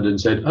he turned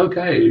and said,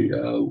 "Okay,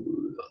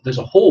 there's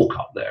a hawk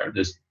up there, and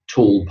this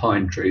tall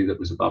pine tree that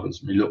was above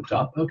us." And we looked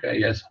up. "Okay,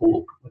 yes,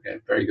 hawk. Okay,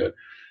 very good."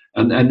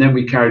 And then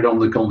we carried on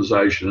the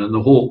conversation, and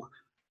the hawk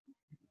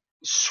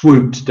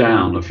swooped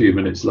down a few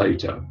minutes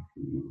later,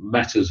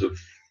 matters of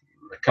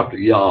a couple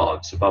of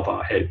yards above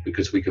our head,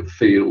 because we could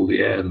feel the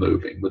air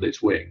moving with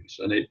its wings.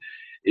 And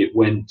it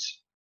went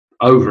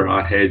over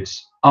our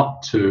heads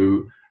up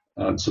to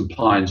some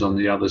pines on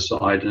the other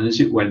side. And as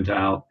it went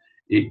out,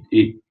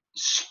 it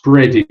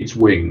spread its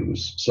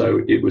wings.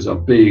 So it was a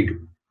big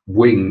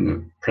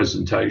wing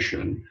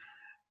presentation.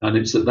 And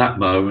it's at that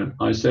moment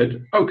I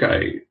said,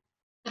 "Okay,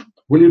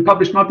 will you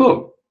publish my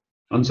book?"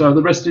 And so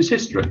the rest is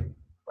history.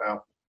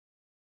 Wow.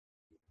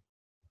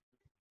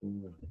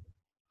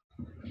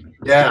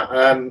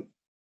 Yeah.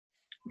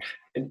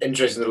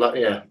 Interesting.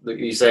 Yeah,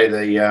 you say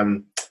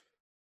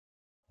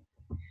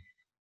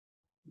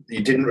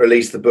you didn't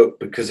release the book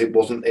because it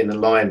wasn't in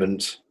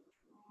alignment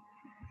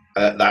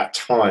at that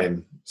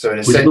time. So in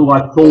a sense, who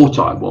I thought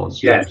I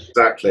was. Yes,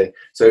 exactly.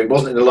 So it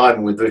wasn't in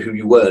alignment with who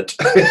you weren't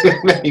in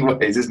many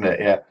ways, isn't it?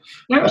 Yeah.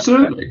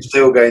 Absolutely.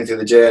 Still going through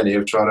the journey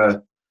of trying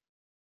to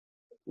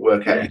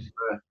work out.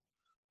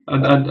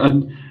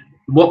 And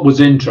what was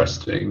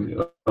interesting,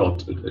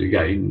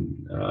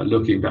 again,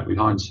 looking back with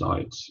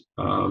hindsight,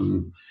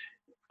 I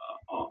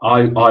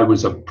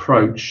was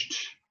approached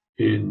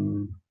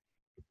in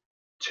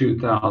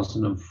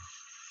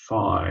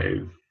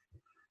 2005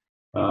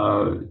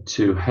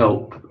 to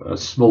help a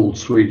small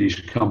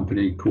Swedish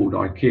company called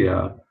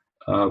IKEA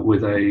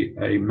with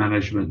a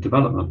management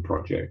development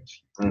project,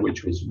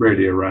 which was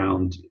really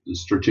around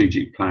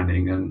strategic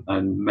planning and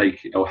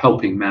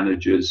helping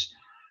managers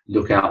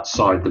look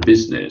outside the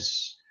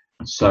business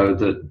so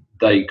that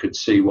they could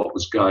see what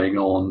was going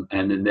on,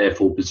 and then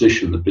therefore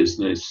position the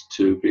business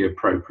to be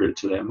appropriate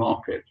to their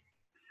market.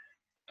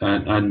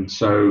 And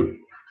so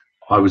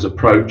I was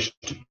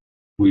approached,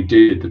 we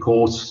did the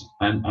course,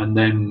 and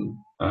then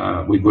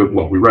we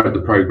wrote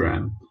the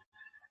program.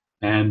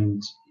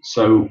 And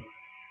so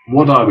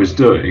what I was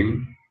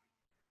doing,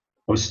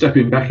 I was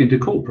stepping back into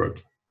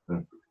corporate.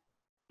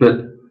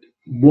 But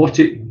what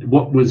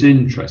was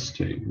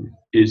interesting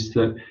is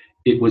that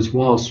it was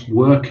whilst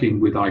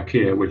working with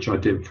IKEA, which I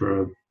did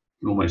for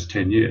almost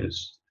 10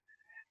 years,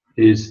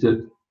 is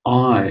that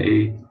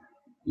I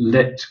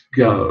let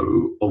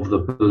go of the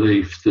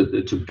belief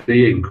that to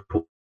be in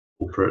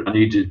corporate, I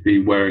needed to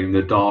be wearing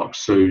the dark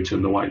suit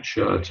and the white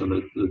shirt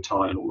and the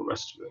tie and all the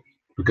rest of it,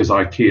 because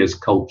IKEA's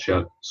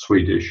culture,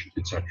 Swedish,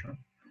 etc.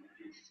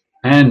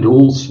 And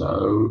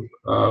also,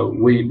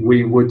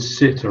 we would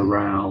sit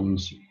around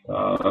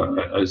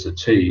as a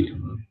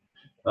team.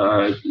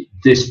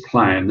 This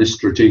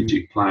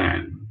strategic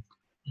plan,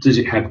 does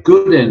it have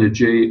good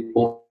energy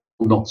or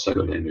not so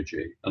good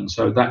energy? And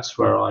so that's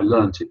where I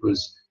learned it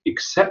was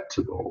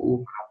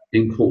acceptable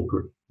in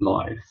corporate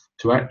life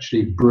to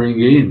actually bring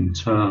in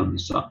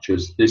terms such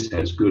as this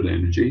has good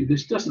energy,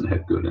 this doesn't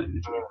have good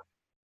energy.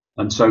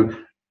 And so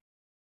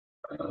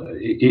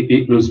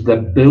it was the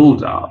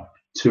build-up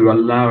to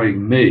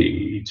allowing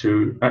me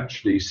to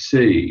actually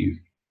see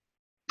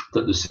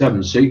that the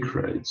 7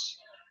 Secrets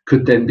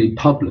could then be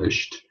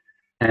published,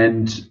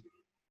 and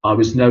I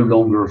was no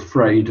longer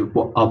afraid of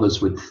what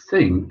others would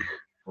think,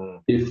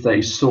 if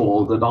they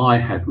saw that I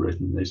had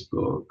written this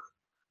book,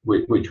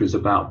 which was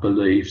about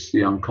beliefs,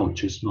 the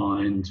unconscious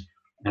mind,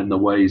 and the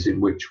ways in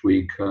which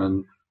we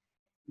can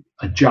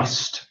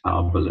adjust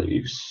our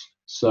beliefs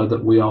so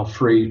that we are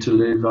free to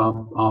live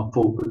our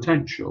full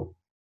potential.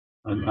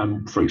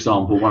 And for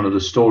example, one of the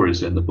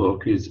stories in the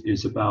book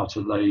is about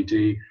a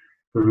lady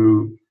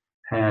who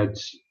had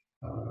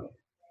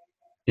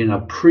in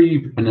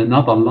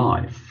another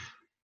life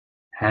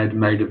had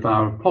made a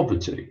vow of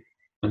poverty.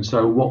 And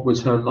so what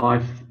was her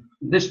life?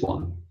 This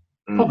one,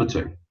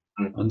 poverty.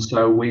 And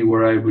so we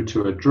were able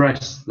to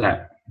address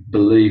that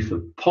belief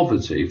of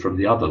poverty from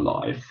the other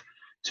life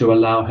to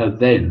allow her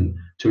then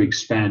to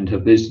expand her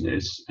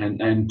business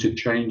and to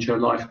change her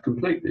life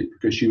completely,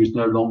 because she was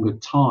no longer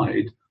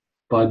tied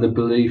by the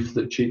belief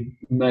that she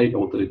made,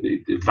 or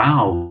the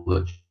vow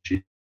that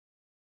she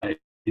made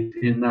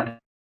in that.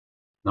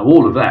 Now,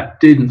 all of that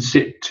didn't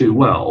sit too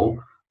well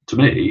to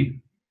me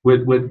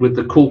with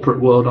the corporate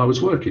world I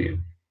was working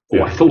in,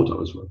 or I thought I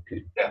was working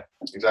in. Yeah,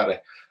 exactly.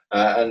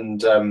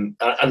 And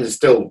there's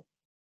still,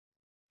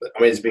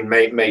 I mean, there's been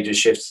major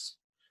shifts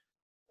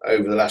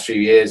over the last few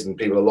years, and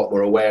people are a lot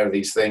more aware of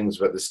these things,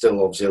 but there's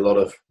still obviously a lot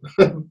of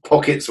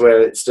pockets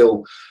where it's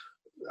still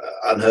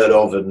unheard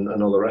of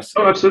and all the rest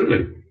of it. Oh,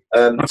 absolutely.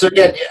 So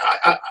again,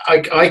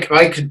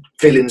 I could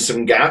fill in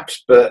some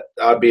gaps, but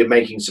I'd be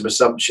making some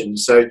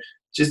assumptions. So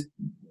just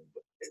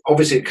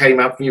obviously it came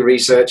out from your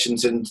research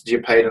and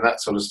your pain and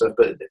that sort of stuff,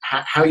 but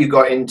how you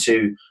got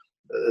into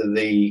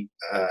the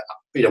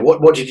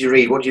what did you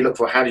read, what did you look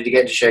for, how did you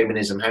get into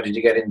shamanism, how did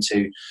you get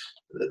into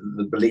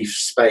the belief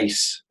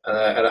space,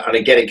 and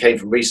again it came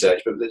from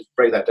research, but let's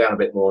break that down a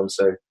bit more. And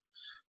so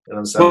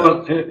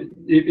well,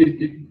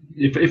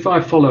 if I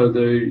follow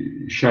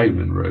the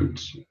shaman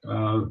route,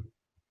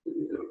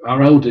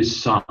 our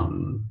eldest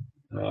son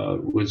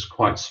was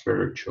quite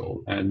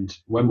spiritual, and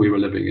when we were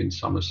living in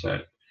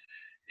Somerset,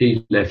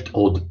 he left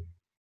odd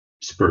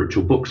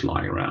spiritual books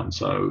lying around.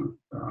 So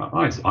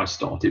I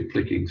started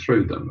flicking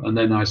through them, and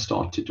then I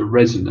started to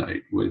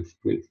resonate with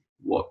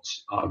what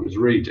I was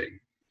reading.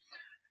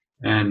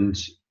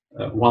 And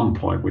at one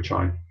point, which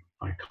I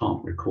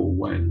can't recall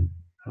when,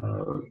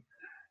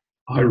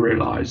 I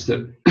realized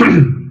that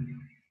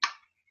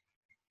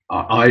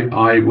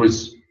I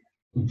was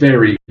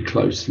very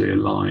closely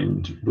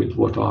aligned with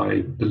what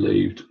I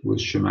believed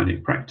was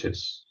shamanic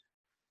practice.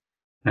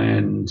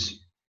 And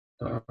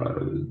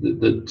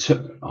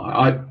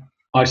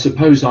I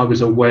suppose I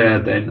was aware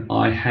then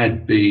I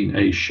had been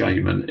a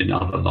shaman in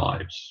other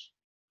lives.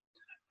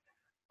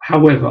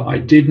 However, I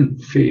didn't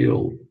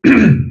feel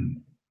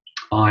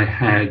I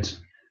had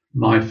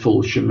my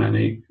full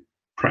shamanic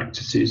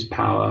practices,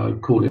 power,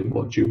 call it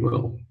what you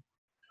will.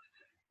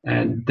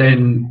 And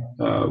then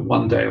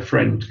one day a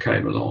friend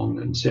came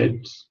along and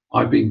said,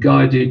 I've been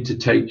guided to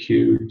take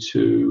you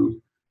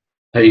to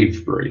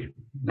Avebury.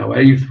 Now,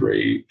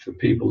 Avebury, for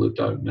people that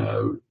don't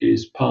know,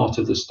 is part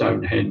of the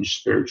Stonehenge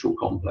spiritual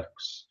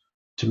complex.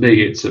 To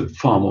me, it's a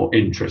far more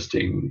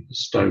interesting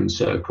stone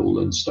circle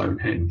than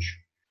Stonehenge.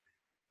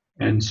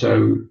 And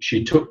so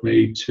she took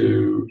me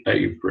to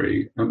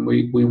Avebury, and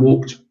we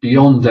walked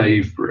beyond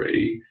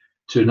Avebury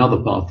to another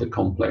part of the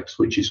complex,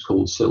 which is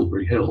called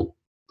Silbury Hill.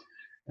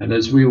 And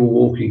as we were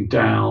walking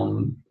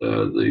down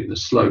the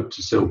slope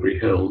to Silbury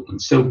Hill, and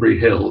Silbury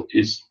Hill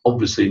is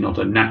obviously not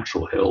a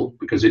natural hill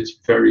because it's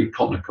very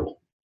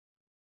conical,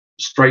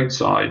 straight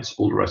sides,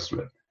 all the rest of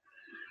it.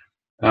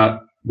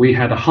 We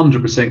had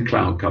 100%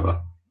 cloud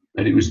cover,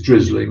 and it was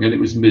drizzling, and it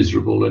was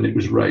miserable, and it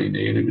was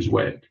rainy, and it was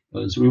wet.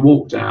 As we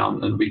walked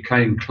down and we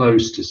came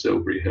close to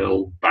Silbury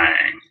Hill,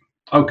 bang.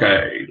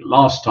 Okay,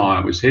 last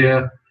time I was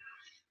here,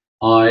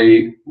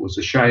 I was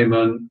a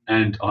shaman,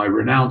 and I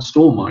renounced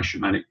all my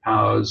shamanic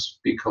powers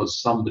because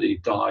somebody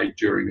died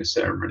during a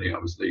ceremony I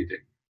was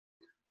leading.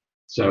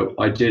 So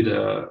I did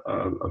a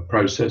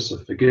process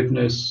of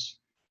forgiveness.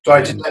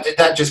 So did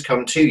that just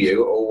come to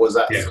you, or was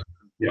that?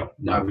 Yeah.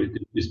 No, it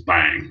was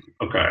bang.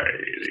 Okay.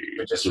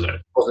 I just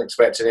wasn't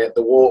expecting it.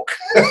 The walk.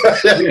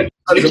 Yeah,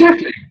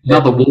 exactly.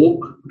 Another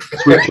walk,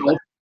 switch off.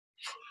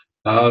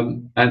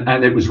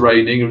 And it was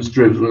raining, it was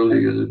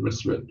drizzling, and the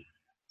rest of it.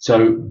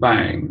 So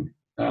bang.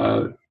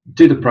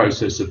 Did a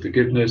process of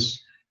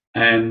forgiveness,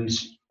 and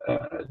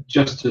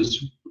just as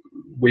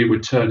we were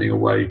turning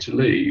away to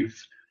leave,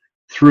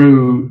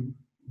 through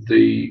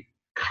the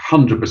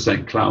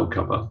 100% cloud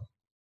cover,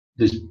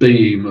 this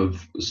beam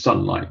of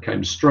sunlight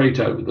came straight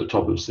over the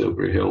top of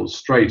Silbury Hill,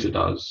 straight at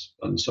us.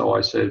 And so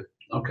I said,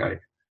 okay,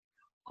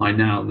 I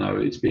now know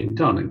it's been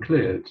done and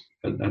cleared,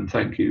 and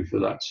thank you for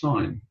that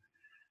sign.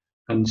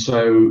 And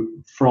so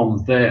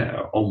from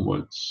there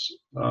onwards,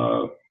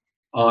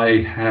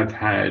 I have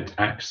had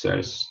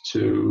access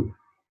to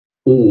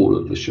all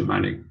of the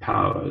shamanic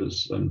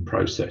powers and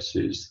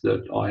processes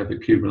that I have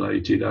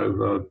accumulated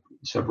over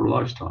several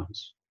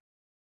lifetimes.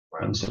 Wow.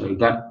 And so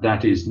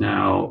that is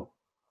now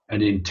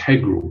an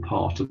integral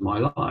part of my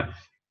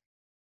life.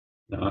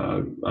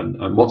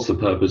 And what's the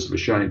purpose of a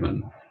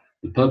shaman?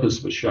 The purpose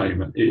of a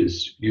shaman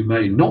is, you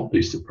may not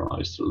be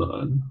surprised to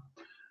learn,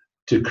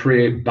 to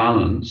create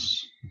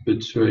balance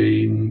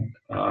between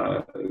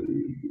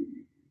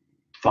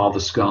Father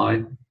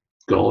Sky,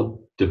 God,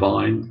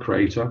 divine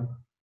creator,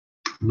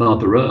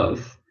 Mother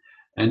Earth,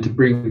 and to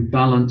bring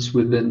balance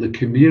within the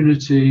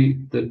community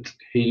that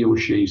he or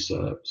she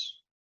serves.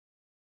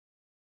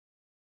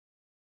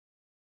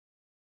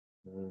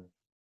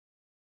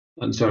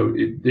 And so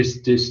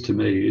this to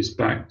me is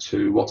back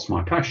to what's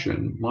my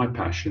passion. My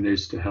passion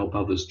is to help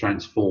others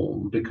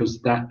transform,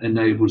 because that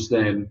enables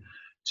them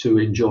to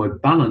enjoy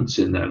balance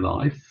in their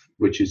life,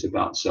 which is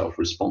about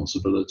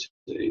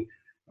self-responsibility,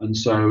 and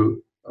so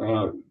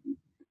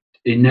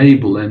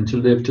enable them to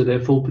live to their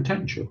full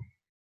potential.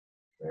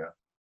 Yeah.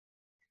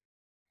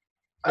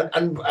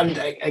 And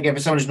again,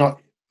 for someone who's not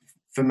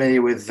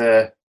familiar with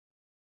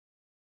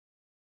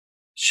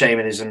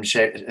shamanism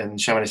and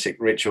shamanistic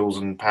rituals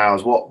and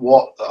powers,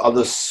 what are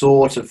the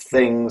sort of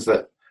things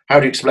that, how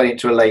do you explain it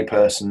to a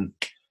layperson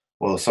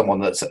or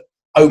someone that's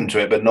open to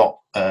it but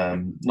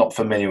not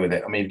familiar with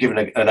it? I mean, you've given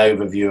an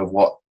overview of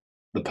what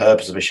the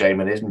purpose of a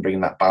shaman is and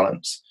bringing that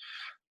balance.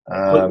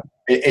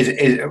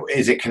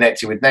 Is it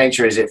connecting with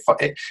nature? Is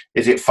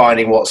it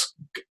finding what's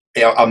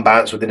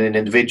unbalanced within an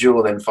individual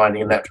and then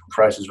finding a natural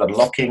process of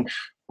unlocking?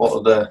 What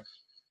are the...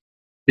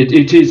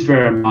 It is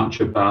very much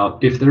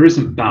about, if there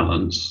isn't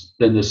balance,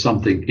 then there's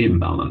something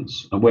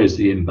imbalance. And where's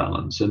the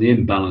imbalance? And the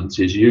imbalance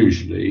is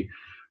usually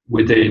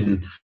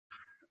within,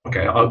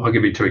 okay, I'll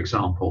give you two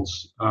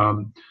examples.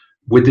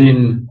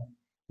 Within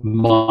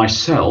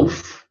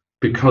myself,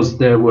 because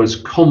there was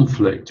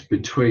conflict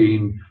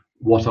between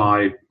what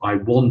I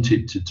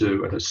wanted to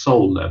do at a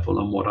soul level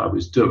and what I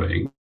was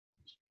doing,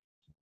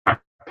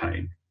 back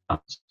pain.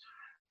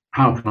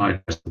 How can I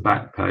address the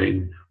back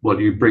pain? Well,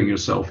 you bring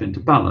yourself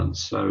into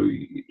balance. So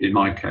in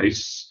my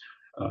case,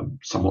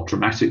 somewhat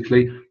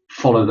dramatically,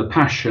 follow the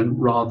passion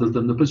rather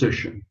than the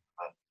position.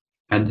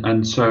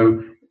 And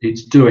so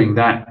it's doing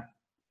that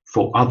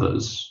for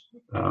others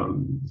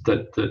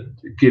that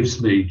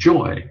gives me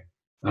joy.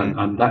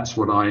 And that's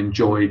what I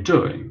enjoy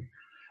doing.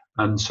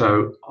 And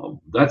so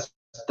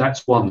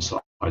that's one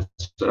side.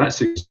 So that's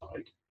the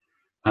side.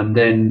 And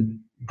then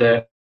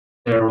there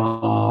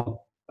are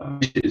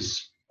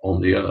places on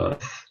the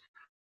earth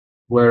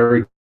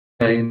where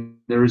again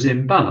there is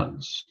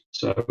imbalance.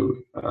 So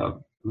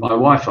my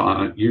wife and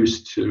I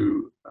used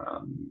to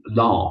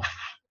laugh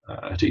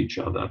at each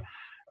other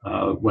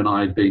when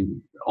I'd been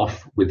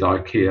off with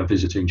IKEA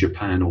visiting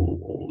Japan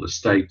or the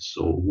States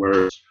or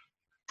wherever,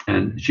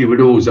 and she would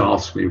always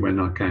ask me when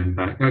I came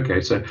back, okay,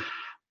 so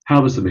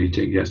how was the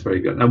meeting? Yes, very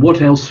good. And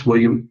what else were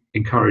you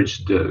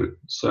encouraged to do?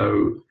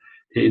 So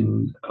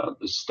in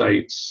the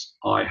States,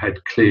 I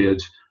had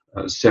cleared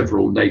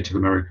several Native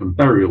American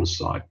burial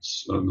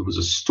sites. There was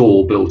a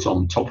store built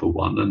on top of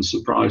one, and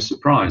surprise,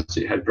 surprise,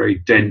 it had very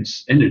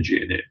dense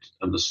energy in it,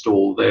 and the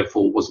store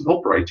therefore wasn't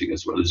operating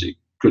as well as it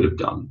could have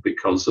done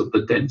because of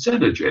the dense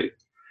energy.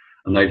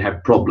 And they'd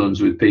have problems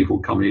with people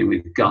coming in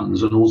with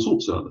guns and all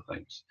sorts of other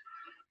things.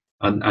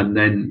 And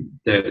then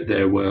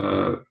there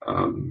were,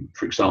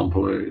 for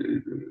example, I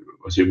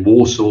was in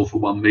Warsaw for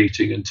one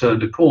meeting and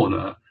turned a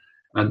corner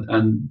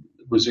and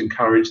was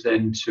encouraged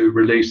then to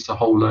release a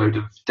whole load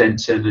of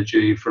dense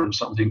energy from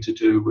something to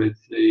do with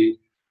the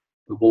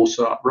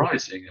Warsaw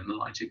Uprising in the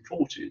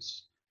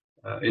 1940s,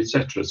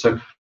 etc. So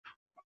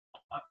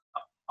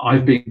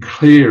I've been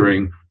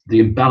clearing the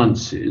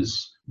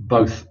imbalances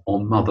both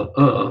on Mother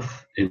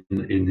Earth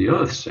in the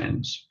Earth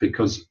sense,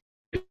 because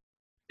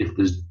if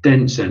there's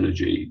dense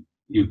energy,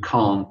 you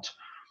can't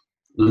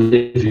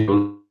live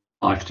your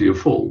life to your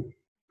full.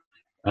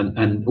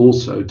 And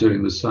also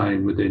doing the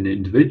same within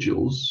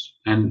individuals,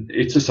 and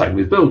it's the same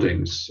with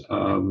buildings.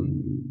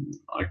 When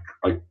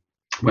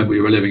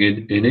we were living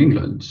in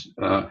England,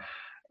 a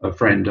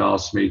friend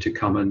asked me to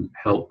come and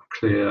help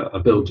clear a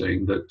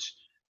building that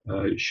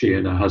she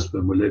and her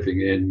husband were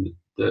living in,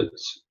 that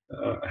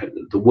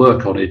the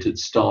work on it had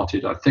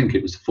started, I think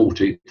it was the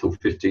 14th or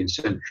 15th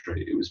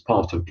century. It was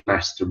part of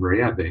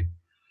Glastonbury Abbey.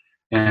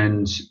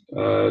 And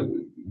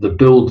the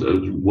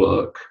builder's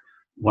work,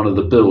 one of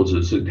the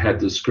builders had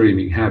the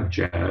screaming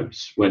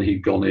hab-jabs when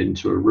he'd gone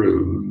into a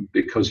room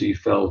because he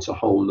felt a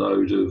whole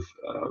load of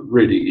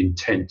really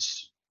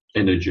intense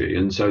energy.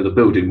 And so the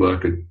building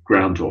work had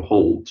ground to a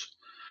halt.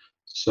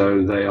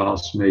 So they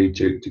asked me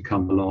to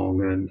come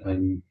along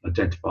and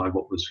identify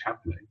what was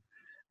happening.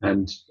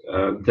 And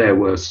there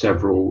were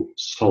several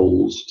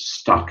souls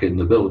stuck in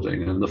the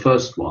building. And the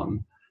first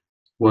one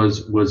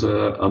was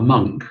a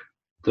monk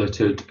that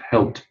had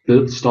helped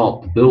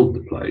start to build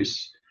the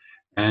place.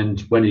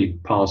 And when he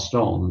passed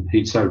on,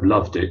 he so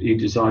loved it, he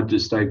decided to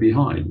stay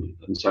behind.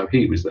 And so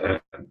he was there,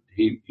 and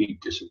he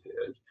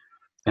disappeared.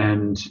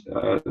 And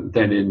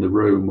then in the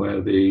room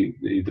where the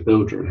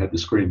builder had the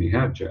screaming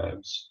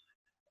hab-jabs,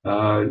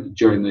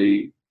 during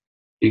the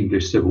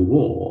English Civil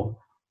War,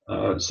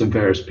 some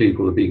various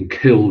people are being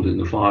killed in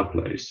the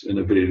fireplace in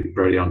a very,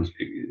 very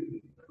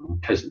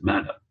unpleasant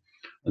manner.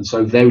 And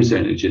so those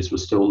energies were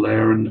still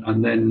there,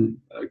 and then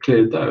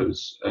cleared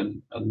those.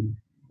 And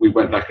we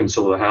went back and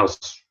saw the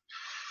house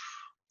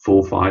 4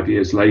 or 5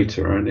 years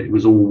later, and it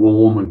was all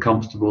warm and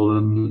comfortable,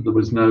 and there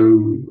was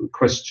no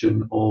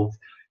question of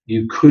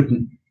you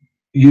couldn't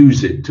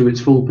use it to its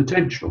full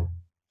potential.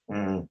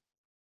 Mm.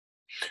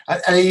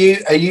 Are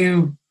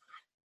you?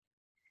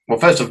 Well,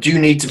 first off, do you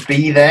need to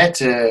be there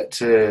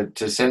to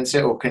sense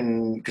it, or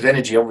because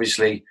energy,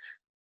 obviously,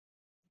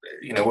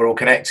 we're all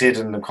connected,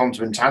 and the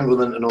quantum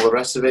entanglement and all the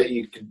rest of it.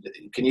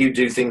 Can you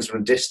do things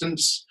from a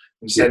distance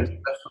and sense?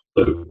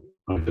 Yeah,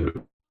 I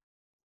do.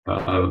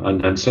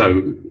 And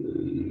so,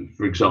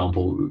 for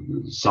example,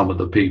 some of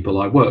the people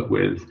I work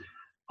with,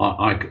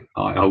 I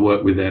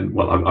work with them.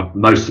 Well,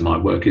 most of my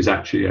work is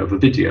actually over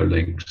video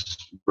links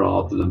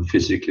rather than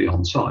physically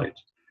on site.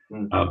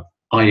 Mm.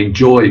 I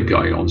enjoy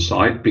going on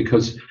site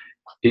because,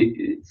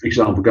 for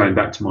example, going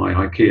back to my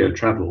IKEA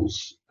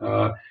travels,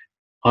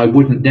 I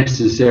wouldn't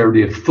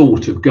necessarily have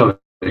thought of going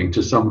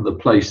to some of the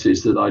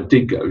places that I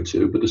did go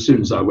to, but as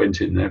soon as I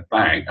went in there,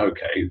 bang,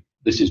 okay,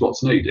 this is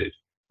what's needed.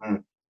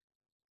 Mm.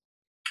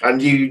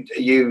 And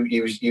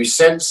you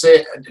sense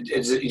it.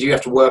 Do you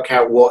have to work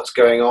out what's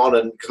going on?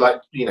 And because,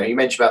 you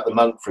mentioned about the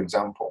monk, for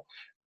example.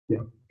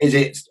 Yeah. Is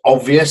it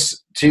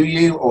obvious to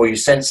you, or you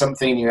sense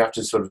something and you have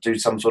to sort of do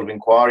some sort of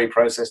inquiry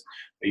process,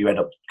 or you end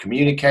up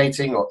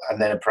communicating,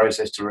 and then a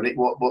process to release?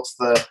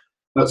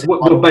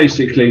 Well,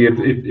 basically,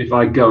 if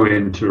I go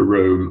into a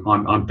room,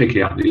 I'm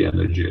picking up the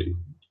energy,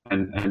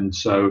 and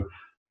so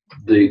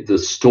the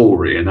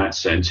story in that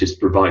sense is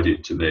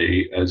provided to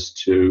me as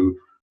to,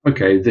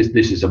 okay,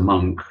 this is a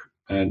monk,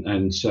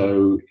 and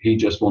so he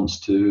just wants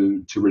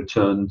to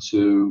return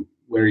to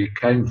where he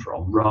came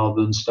from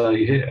rather than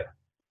stay here.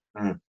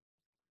 Mm.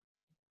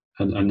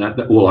 And that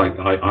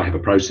I have a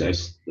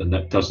process, and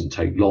that doesn't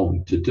take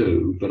long to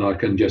do, but I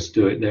can just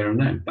do it there and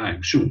then,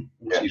 bang, shoot,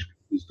 yeah.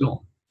 He's gone.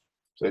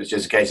 So it's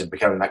just a case of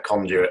becoming that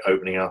conduit,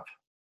 opening up.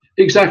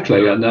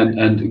 Exactly,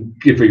 and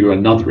giving you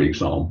another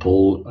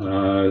example,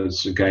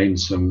 again,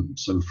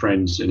 some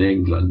friends in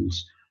England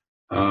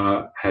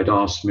had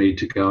asked me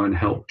to go and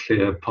help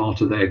clear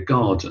part of their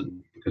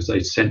garden because they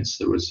sensed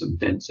there was some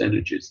dense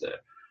energies there,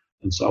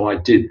 and so I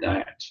did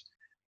that.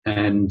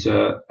 And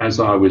as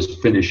I was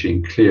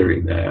finishing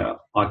clearing there,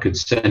 I could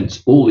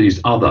sense all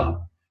these other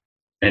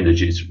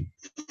energies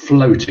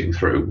floating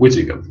through,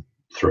 whizzing them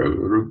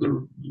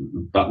through,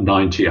 about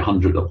 90,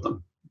 100 of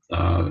them.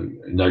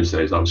 In those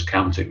days, I was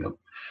counting them.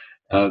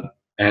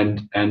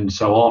 And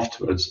so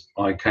afterwards,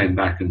 I came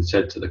back and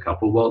said to the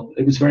couple, well,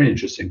 it was very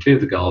interesting, clear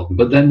the garden,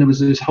 but then there was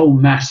this whole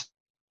mass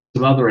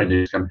of other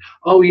energies coming.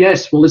 Oh,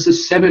 yes, well, there's a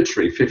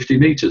cemetery 50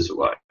 meters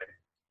away.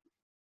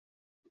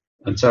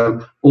 And so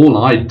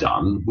all I'd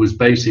done was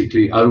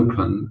basically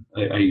open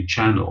a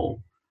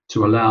channel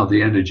to allow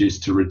the energies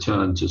to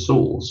return to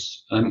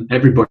source. And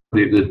everybody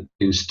that had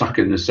been stuck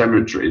in the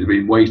cemetery, they'd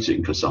been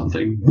waiting for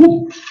something,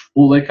 whoop,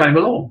 all they came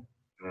along.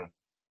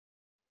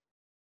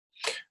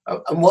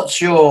 And what's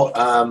your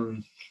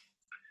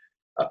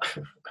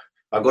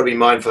I've got to be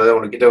mindful. I don't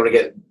want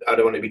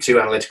to be too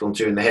analytical and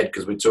too in the head,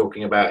 because we're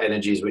talking about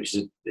energies, which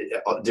is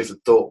a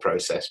different thought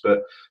process,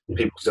 but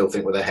people still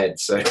think with their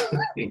heads, so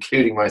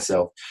including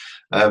myself.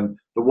 But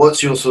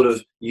what's your sort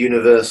of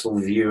universal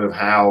view of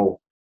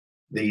how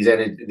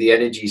the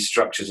energy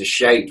structures are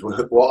shaped?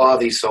 What are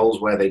these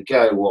souls? Where they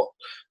go?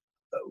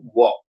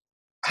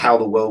 How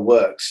the world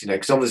works?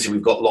 Because obviously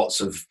we've got lots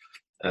of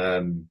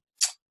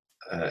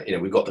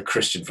we've got the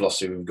Christian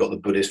philosophy, we've got the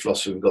Buddhist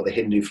philosophy, we've got the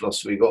Hindu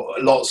philosophy, we've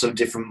got lots of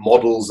different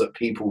models that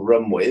people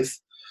run with,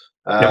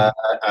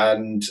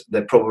 and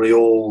they're probably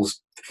all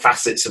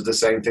facets of the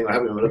same thing. I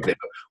haven't even looked at it,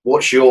 but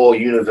what's your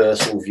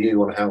universal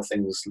view on how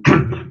things?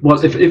 Well,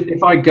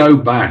 if I go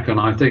back, and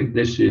I think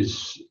this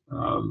is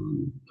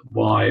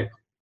why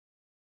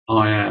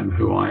I am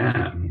who I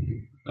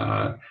am,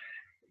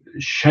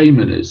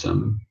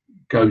 shamanism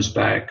goes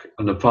back,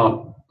 and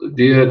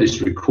the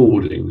earliest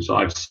recordings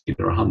I've seen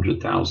are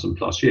 100,000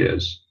 plus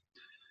years.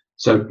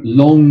 So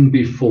long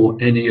before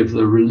any of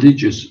the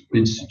religious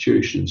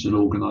institutions and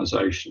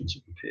organizations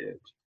have appeared.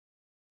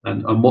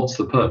 And what's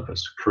the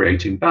purpose?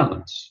 Creating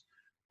balance.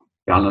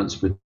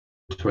 Balance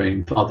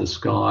between Father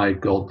Sky,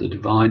 God the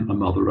Divine, and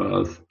Mother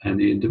Earth, and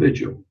the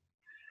individual.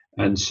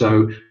 And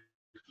so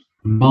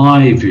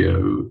my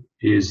view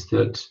is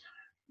that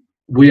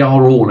we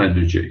are all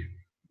energy,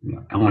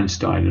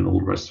 Einstein and all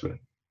the rest of it.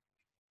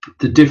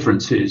 The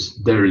difference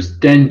is there is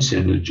dense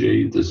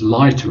energy, there's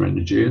lighter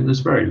energy, and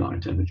there's very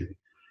light energy.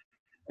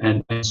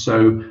 And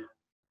so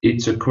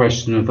it's a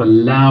question of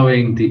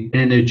allowing the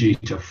energy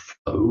to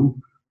flow,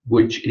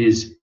 which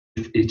is,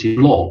 if it is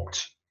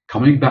blocked,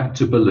 coming back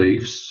to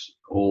beliefs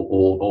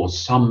or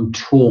some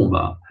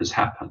trauma has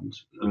happened,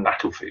 a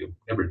battlefield,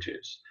 whatever it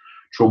is,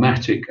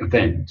 traumatic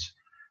event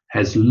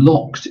has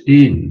locked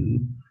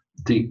in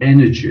the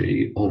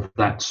energy of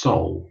that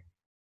soul.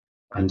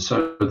 And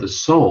so the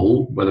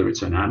soul, whether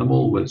it's an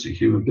animal, whether it's a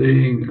human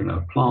being,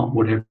 a plant,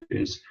 whatever it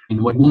is, it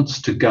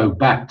wants to go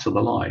back to the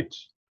light.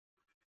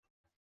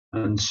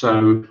 And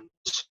so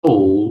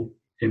soul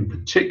in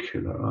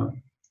particular,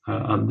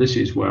 and this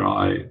is where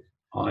I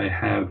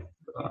have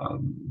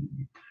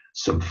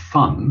some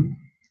fun,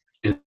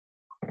 in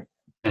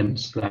the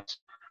sense that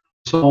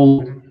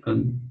soul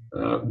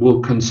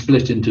can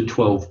split into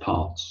 12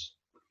 parts.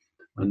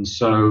 And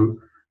so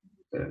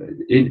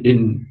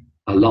in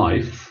a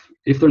life,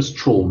 if there's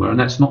trauma, and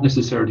that's not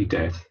necessarily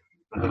death.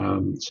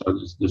 So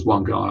there's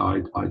one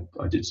guy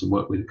I did some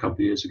work with a couple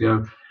of years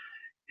ago.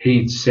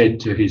 He said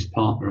to his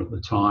partner at the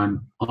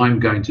time, I'm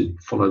going to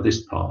follow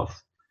this path.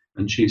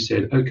 And she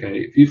said, okay,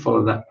 if you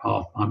follow that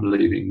path, I'm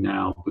leaving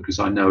now because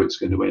I know it's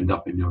going to end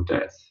up in your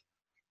death.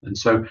 And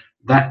so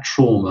that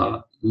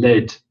trauma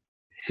led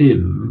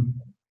him,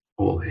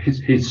 or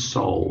his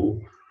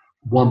soul,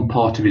 one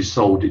part of his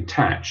soul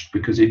detached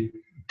because it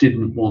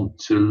didn't want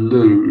to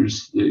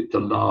lose the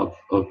love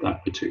of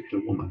that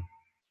particular woman.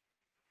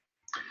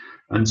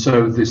 And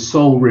so the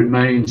soul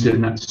remains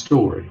in that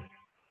story.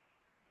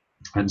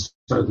 And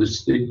so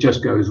it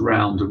just goes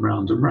round and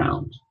round and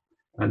round.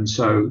 And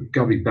so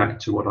going back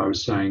to what I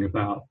was saying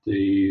about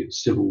the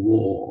Civil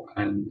War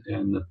and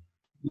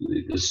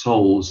the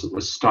souls that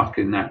were stuck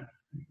in that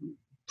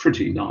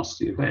pretty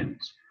nasty event,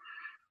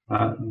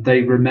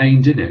 they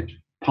remained in it.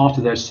 Part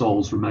of their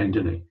souls remained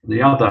in it.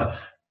 The other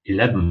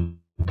 11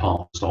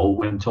 part of the soul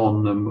went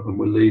on and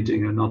were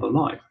leading another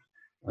life.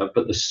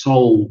 But the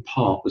soul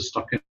part was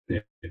stuck in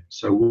it.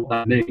 So what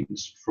that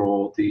means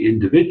for the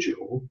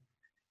individual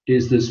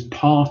is there's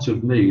part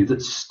of me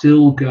that's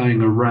still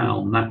going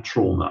around that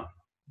trauma,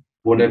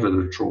 whatever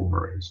the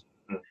trauma is.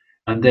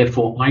 And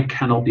therefore I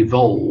cannot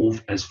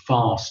evolve as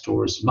fast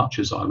or as much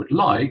as I would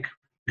like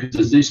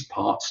because this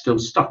part's still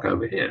stuck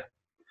over here.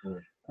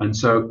 And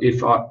so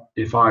if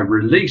I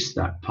release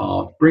that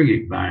part, bring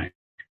it back,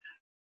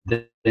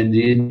 then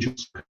the individual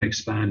can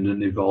expand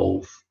and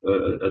evolve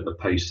at the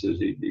pace that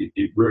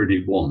it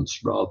really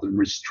wants, rather than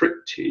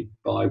restricted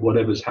by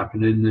whatever's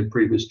happened in the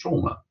previous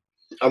trauma.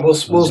 And will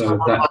someone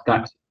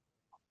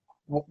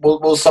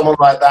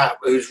like that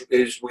who's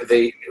with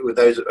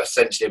those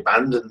essentially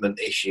abandonment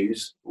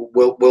issues,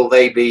 will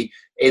they be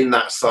in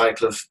that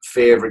cycle of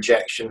fear of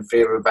rejection,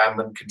 fear of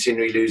abandonment,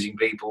 continually losing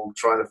people,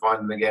 trying to find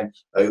them again,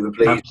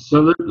 overpleased?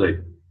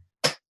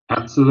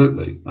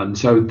 Absolutely. And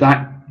so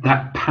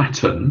that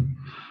pattern,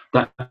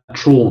 that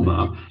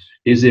trauma,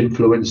 is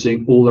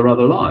influencing all their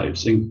other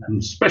lives, and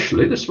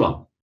especially this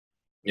one.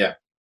 Yeah,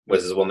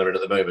 whereas the one they're in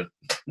at the moment.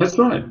 That's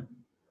right.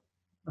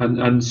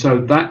 And so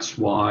that's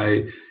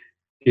why,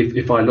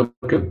 if I look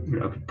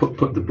at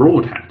put the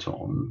broad hat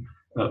on,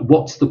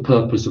 what's the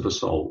purpose of a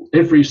soul?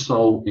 Every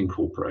soul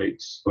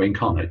incarnates,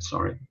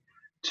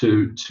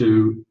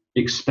 to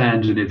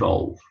expand and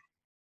evolve,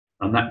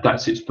 and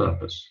that's its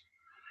purpose.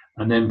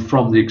 And then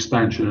from the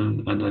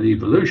expansion and an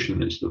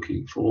evolution, it's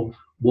looking for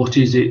what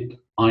is it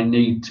I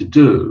need to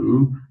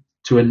do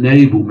to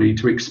enable me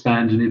to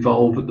expand and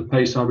evolve at the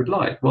pace I would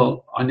like.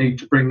 Well, I need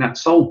to bring that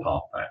soul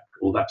part back,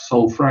 or that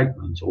soul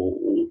fragment, or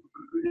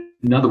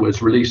in other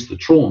words, release the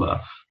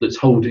trauma that's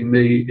holding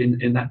me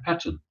in that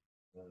pattern.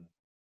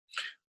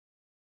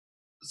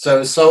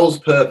 So soul's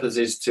purpose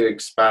is to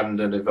expand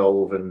and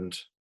evolve and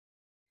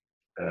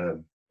I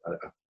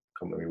can't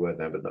remember the word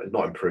now, but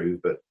not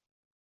improve, but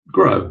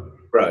grow.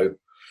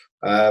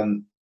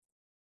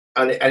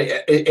 And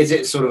is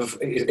it sort of,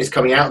 it's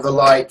coming out of the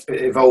light,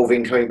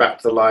 evolving, coming back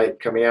to the light,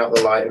 coming out of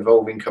the light,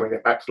 evolving, coming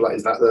back to the light?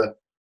 Is that the...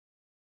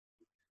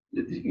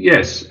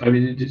 Yes, I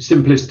mean,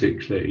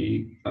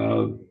 simplistically,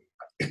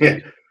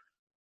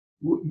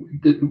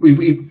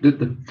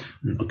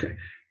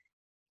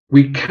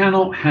 we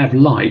cannot have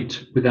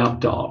light without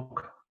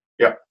dark.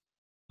 Yeah.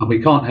 And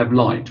we can't have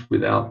light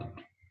without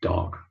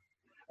dark.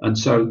 And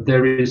so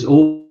there is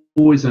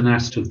always an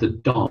aspect of the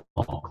dark,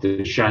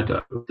 the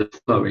shadow, that's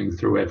flowing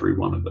through every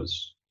one of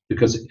us.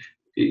 Because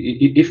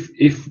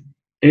if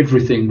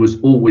everything was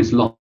always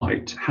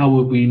light, how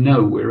would we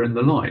know we're in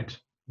the light?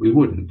 We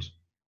wouldn't.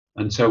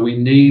 And so we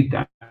need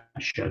that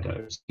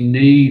shadows. We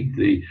need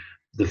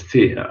the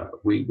fear.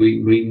 We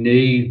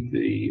need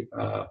the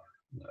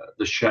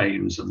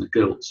shames and the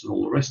guilts and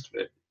all the rest of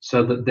it,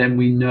 so that then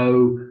we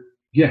know,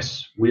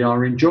 yes, we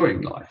are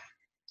enjoying life.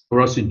 Or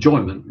else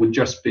enjoyment would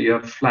just be a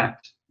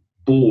flat,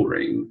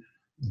 boring,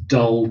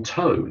 dull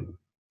tone.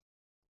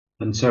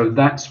 And so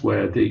that's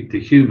where the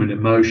human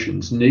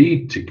emotions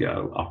need to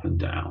go up and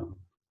down,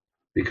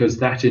 because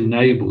that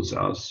enables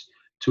us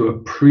to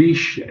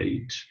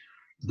appreciate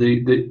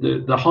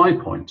the high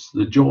points,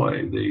 the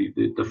joy,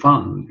 the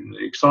fun,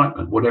 the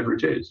excitement, whatever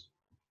it is.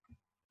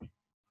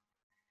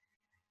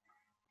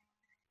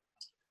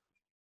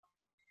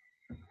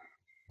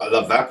 I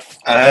love that.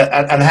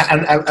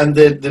 And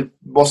the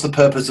what's the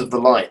purpose of the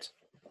light?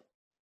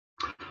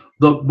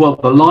 The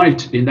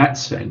light in that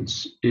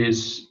sense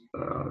is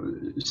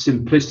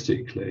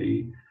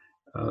simplistically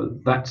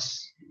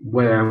that's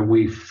where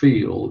we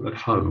feel at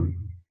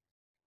home,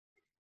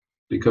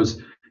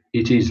 because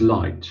it is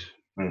light.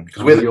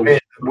 Because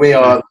we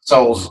are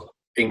souls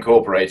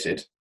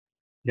incorporated.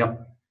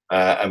 Yep.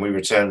 And we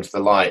return to the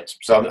light.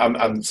 So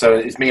so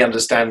it's me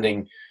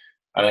understanding.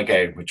 And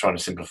again, we're trying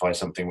to simplify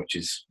something which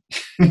is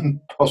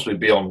possibly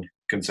beyond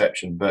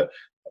conception, but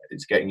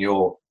it's getting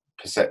your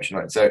perception,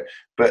 right? So,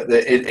 but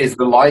is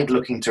the light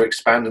looking to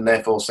expand and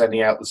therefore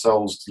sending out the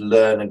souls to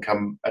learn and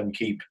come and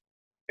keep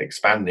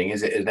expanding?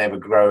 Is it an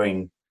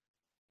ever-growing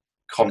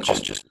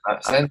consciousness in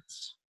that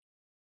sense?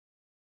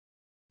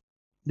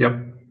 Yep,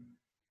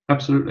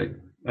 absolutely.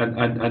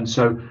 And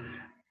so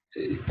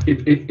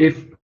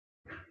if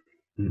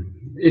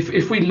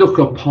we look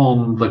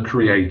upon the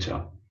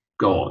Creator,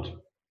 God,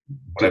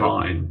 Whatever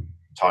divine,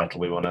 title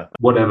we want to,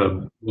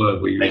 whatever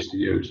word we used to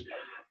use,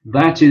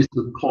 that is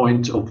the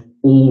point of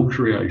all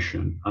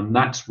creation, and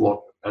that's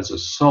what, as a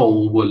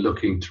soul, we're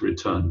looking to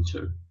return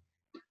to,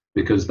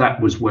 because that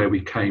was where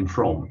we came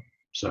from.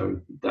 So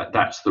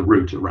that's the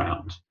route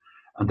around,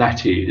 and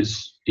that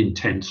is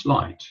intense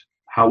light.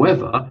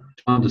 However,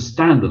 to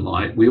understand the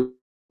light, we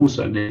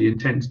also need the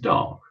intense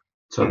dark.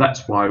 So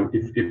that's why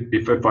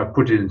if I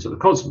put it into the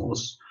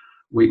cosmos,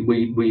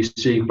 we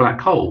see black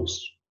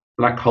holes.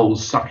 Black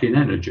holes suck in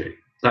energy.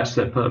 That's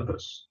their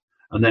purpose.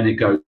 And then it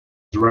goes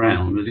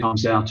around and it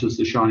comes out as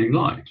the shining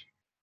light.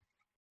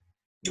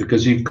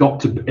 Because you've got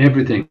to,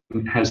 everything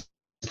has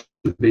to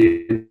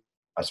be in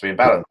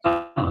balance.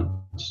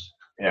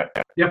 Yeah.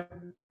 Yep.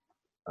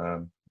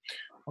 Okay.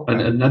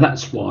 And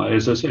that's why,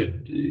 as I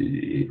said,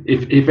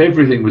 if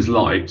everything was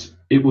light,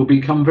 it will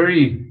become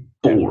very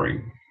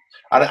boring.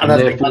 And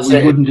therefore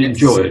we wouldn't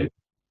enjoy it.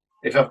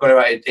 If I've got it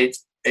right,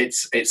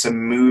 it's a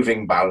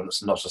moving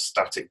balance, not a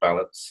static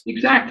balance.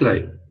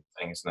 Exactly.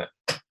 Thing, isn't it?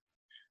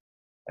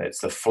 It's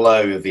the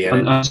flow of the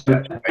energy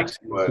that makes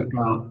it work.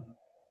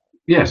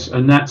 Yes,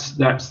 and that's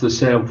the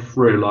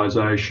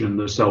self-realization,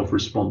 the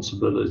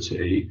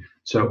self-responsibility.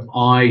 So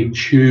I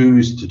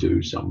choose to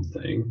do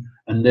something,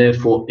 and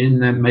therefore in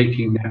that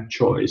making that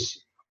choice,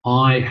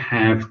 I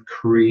have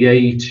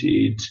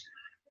created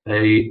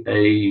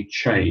a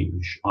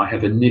change. I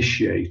have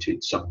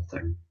initiated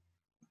something.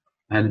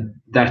 And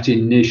that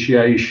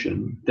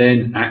initiation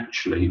then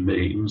actually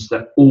means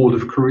that all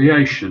of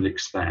creation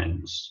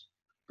expands,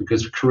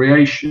 because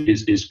creation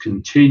is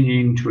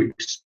continuing to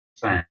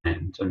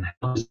expand. And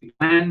how does it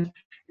expand?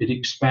 It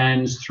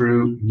expands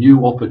through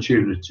new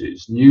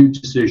opportunities, new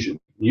decisions,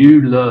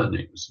 new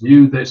learnings,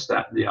 new this,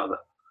 that, and the other.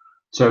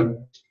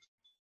 So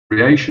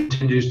creation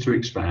continues to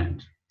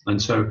expand.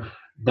 And so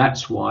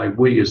that's why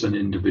we as an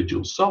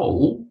individual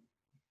soul,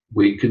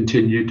 we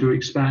continue to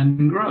expand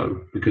and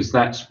grow, because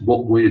that's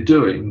what we're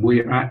doing.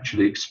 We're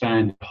actually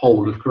expanding the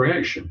whole of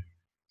creation.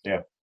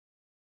 Yeah.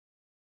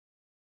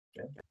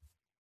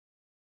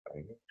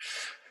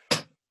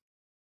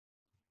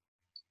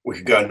 We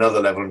could go another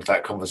level into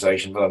that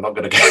conversation, but I'm not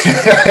going to go.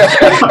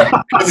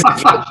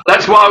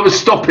 That's why I was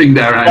stopping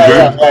there, Andrew.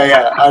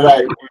 Yeah. I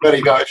know. We've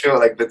only got a short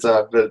length of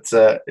time, but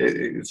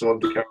it's one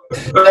to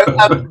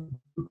cover.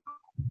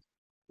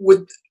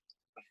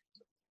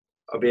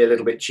 I'll be a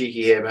little bit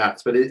cheeky here,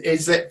 perhaps, but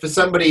is it for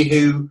somebody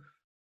who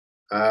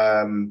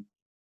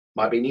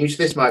might be new to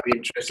this, might be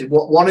interested?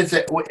 One is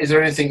it? Is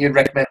there anything you'd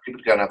recommend people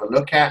to go and have a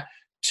look at?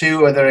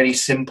 Two, are there any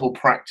simple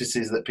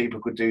practices that people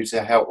could do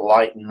to help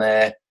lighten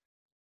their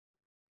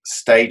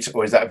state,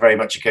 or is that very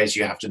much a case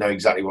you have to know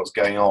exactly what's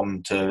going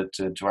on to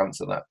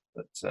answer that?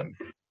 But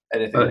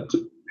anything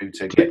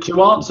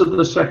to answer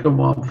the second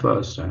one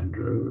first,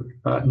 Andrew,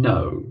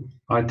 no.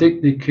 I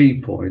think the key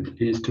point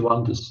is to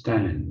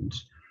understand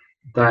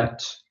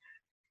that,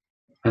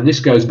 and this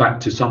goes back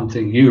to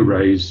something you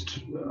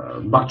raised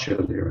much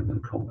earlier in the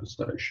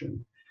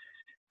conversation.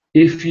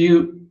 If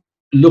you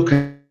look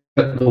at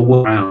the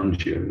world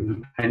around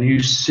you and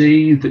you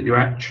see that you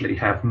actually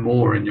have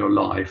more in your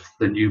life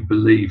than you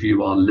believe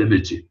you are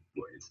limited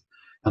with,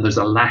 and there's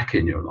a lack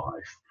in your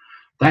life,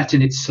 that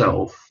in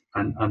itself,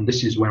 and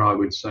this is where I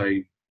would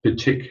say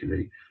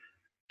particularly,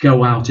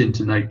 go out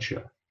into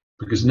nature,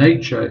 because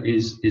nature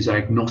is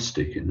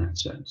agnostic in that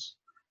sense.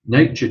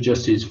 Nature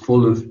just is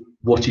full of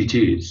what it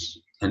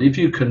is. And if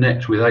you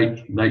connect with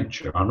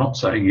nature, I'm not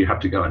saying you have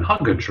to go and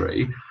hug a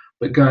tree,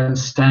 but go and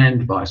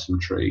stand by some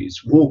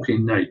trees, walk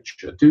in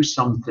nature, do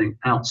something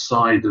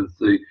outside of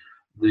the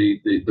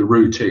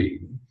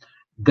routine,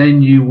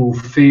 then you will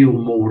feel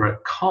more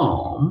at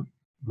calm,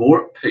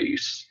 more at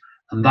peace,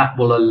 and that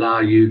will allow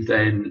you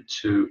then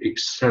to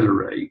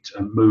accelerate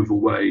and move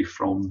away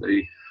from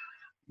the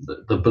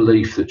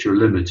belief that you're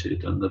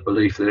limited, and the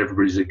belief that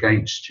everybody's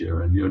against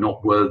you and you're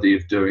not worthy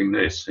of doing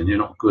this and you're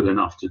not good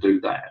enough to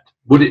do that.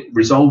 Would it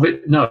resolve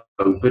it? No,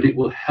 but it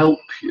will help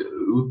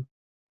you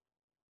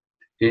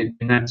in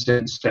that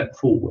sense step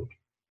forward.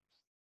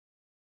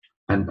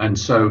 And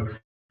so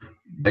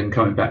then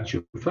coming back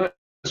to your first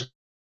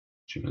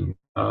question,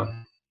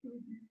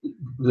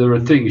 there are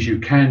things you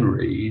can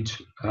read.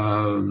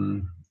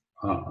 I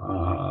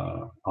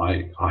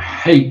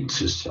hate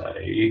to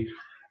say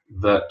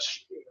that.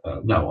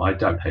 No, I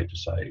don't hate to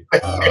say.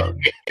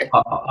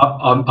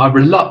 I'm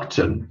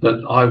reluctant,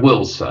 but I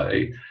will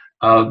say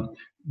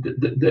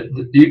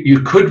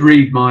you could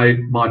read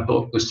my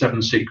book, The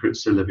 7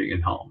 Secrets to Living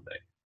in Harmony,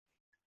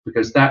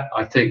 because that,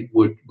 I think,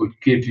 would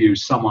give you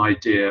some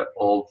idea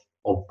of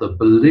the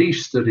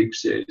beliefs that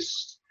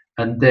exist,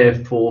 and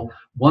therefore,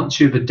 once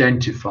you've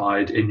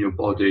identified in your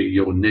body,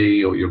 your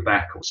knee or your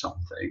back or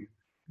something,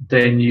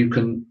 then you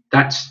can,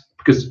 that's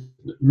because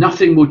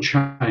nothing will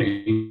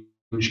change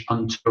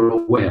until you're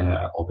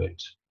aware of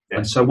it. Yes.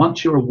 And so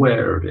once you're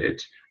aware of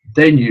it,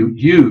 then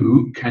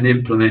you can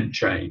implement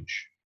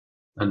change.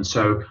 And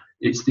so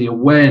it's the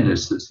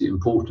awareness that's the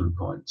important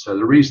point. So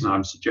the reason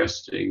I'm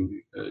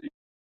suggesting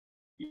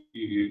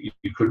you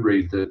could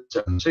read the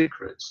 7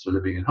 Secrets to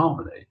Living in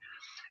Harmony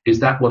is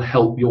that will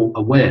help your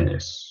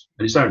awareness.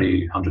 And it's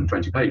only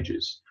 120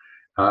 pages.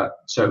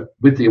 So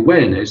with the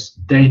awareness,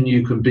 then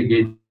you can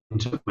begin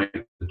to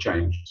make the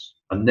changes.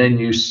 And then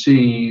you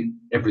see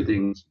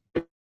everything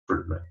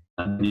differently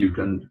and you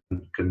can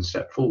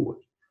step forward.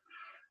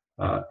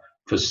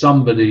 For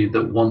somebody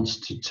that wants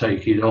to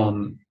take it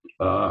on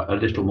a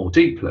little more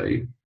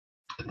deeply,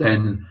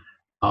 then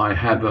I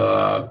have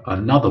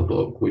another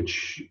book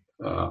which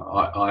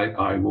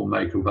I will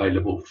make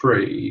available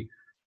free,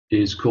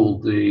 is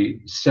called The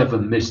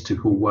 7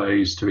 Mystical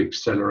Ways to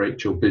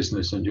Accelerate Your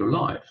Business and Your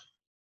Life.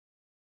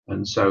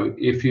 And so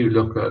if you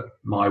look at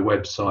my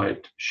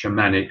website,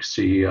 Shamanic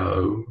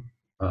CEO,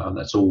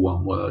 that's all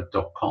one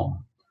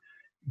word.com,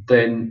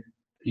 then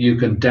you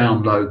can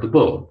download the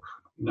book.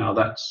 Now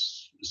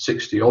that's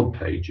 60 odd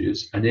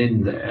pages, and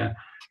in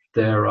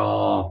there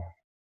are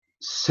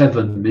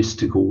 7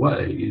 mystical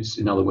ways,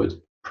 in other words,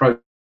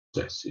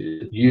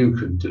 processes you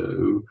can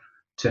do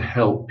to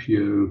help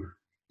you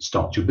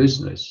start your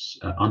business,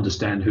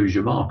 understand who's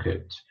your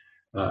market,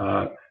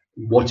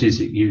 what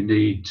is it you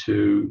need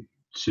to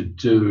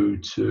do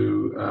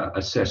to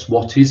assess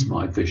what is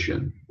my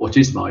vision, what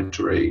is my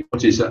dream,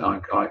 what is it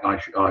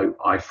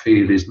I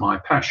feel is my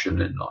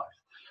passion in life.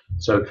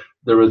 So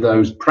there are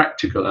those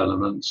practical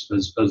elements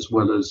as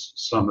well as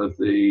some of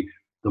the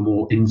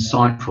more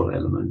insightful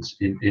elements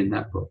in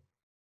that book.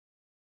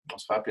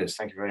 That's fabulous.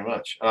 Thank you very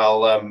much.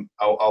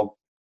 I'll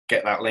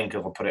get that link.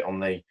 I'll put it on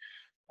the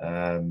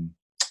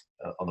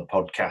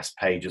podcast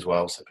page as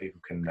well, so people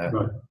can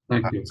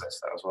access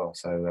that as well.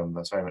 So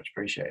that's very much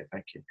appreciated.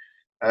 Thank you.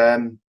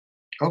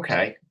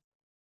 Okay.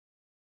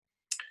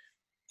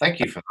 Thank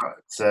you for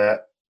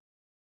that.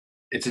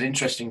 It's an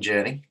interesting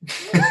journey.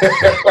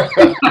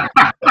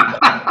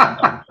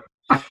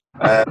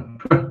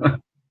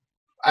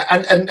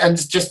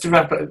 And just to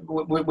wrap up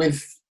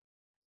with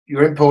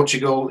you're in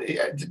Portugal,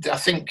 I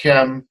think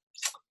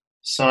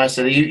Si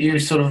said you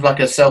sort of like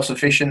a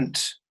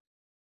self-sufficient.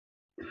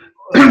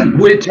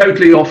 We're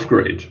totally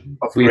off-grid.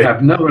 We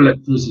have no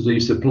electricity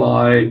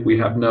supply, we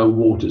have no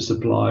water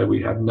supply,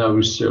 we have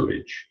no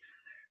sewage.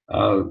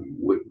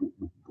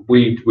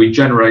 We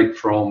generate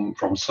from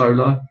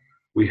solar.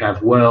 We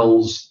have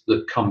wells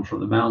that come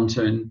from the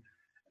mountain,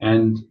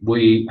 and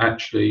we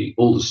actually,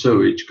 all the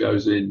sewage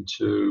goes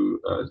into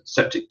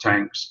septic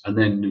tanks and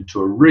then into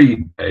a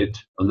reed bed,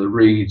 and the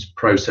reeds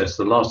process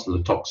the last of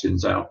the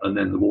toxins out, and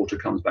then the water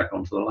comes back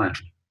onto the land.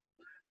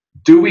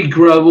 Do we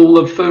grow all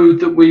the food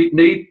that we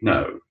need?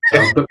 No.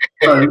 But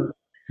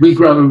we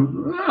grow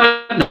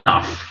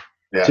enough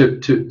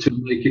to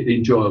make it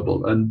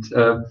enjoyable. And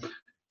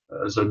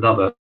as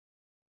another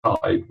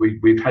side,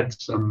 we've had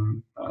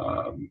some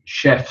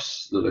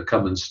chefs that have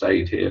come and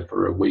stayed here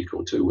for a week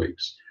or 2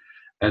 weeks.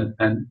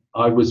 And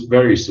I was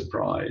very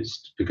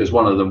surprised because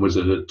one of them was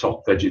at a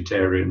top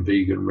vegetarian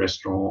vegan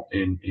restaurant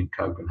in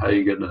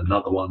Copenhagen,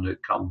 another one had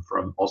come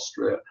from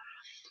Austria,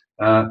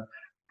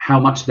 how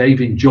much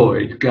they've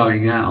enjoyed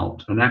going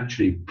out and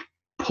actually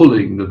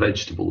pulling the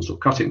vegetables or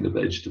cutting the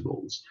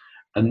vegetables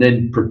and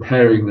then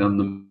preparing them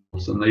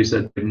themselves. And they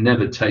said they've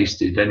never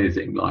tasted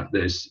anything like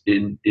this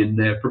in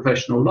their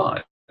professional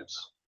lives,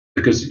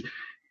 because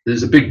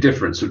there's a big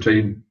difference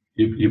between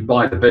you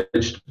buy the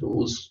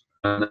vegetables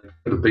and they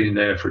could have been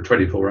there for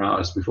 24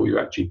 hours before you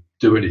actually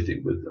do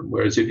anything with them.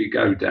 Whereas if you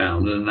go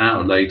down and an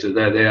hour later,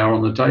 there they are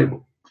on the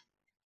table.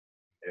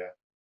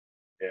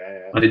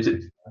 Yeah.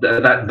 And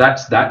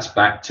that's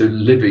back to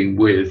living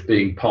with,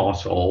 being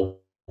part of,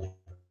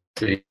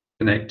 being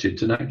connected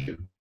to nature.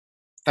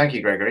 Thank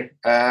you, Gregory.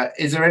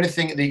 Is there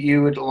anything that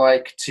you would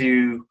like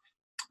to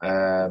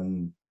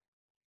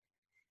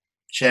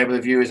share with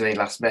the viewers? Any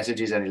last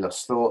messages, any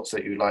last thoughts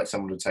that you'd like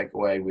someone to take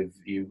away with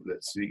you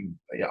that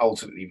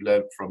ultimately you've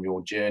learned from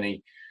your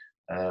journey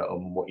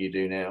on what you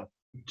do now?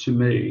 To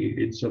me,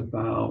 it's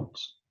about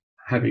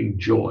having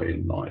joy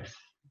in life,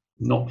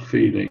 not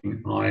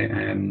feeling I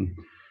am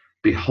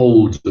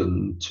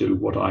beholden to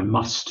what I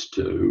must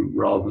do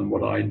rather than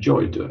what I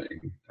enjoy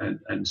doing.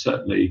 And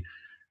certainly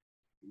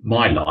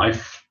my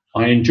life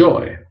I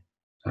enjoy.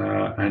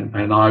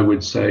 And I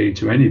would say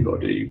to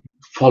anybody,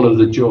 follow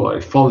the joy,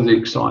 follow the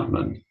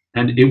excitement,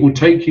 and it will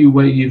take you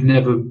where you've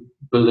never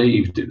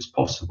believed it was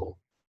possible.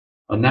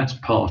 And that's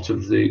part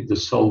of the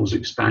soul's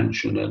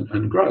expansion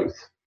and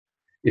growth.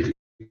 If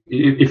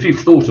you've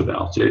thought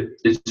about it,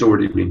 it's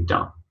already been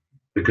done,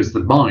 because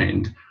the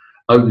mind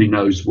only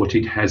knows what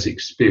it has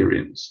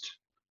experienced.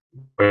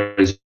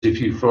 Whereas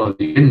if you follow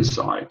the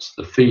insights,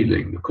 the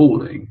feeling, the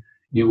calling,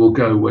 you will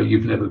go where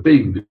you've never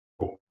been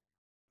before.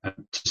 And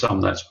to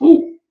some that's,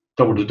 don't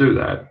want to do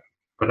that.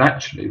 But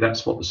actually,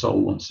 that's what the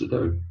soul wants to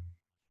do.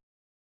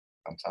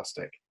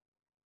 Fantastic.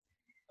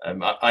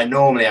 I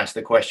normally ask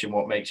the question,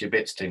 what makes your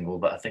bits tingle?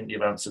 But I think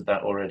you've answered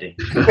that already.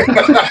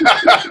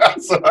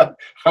 So I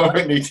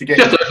won't need to get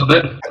Just a little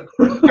bit.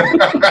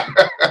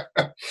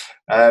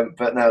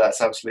 but no,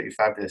 that's absolutely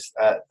fabulous.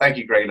 Thank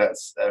you, Greg.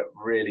 That's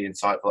really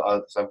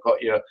insightful. So I've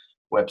got your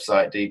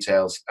website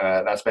details.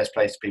 That's the best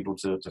place for people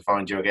to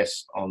find you, I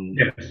guess. On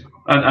Yes,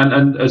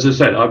 and as I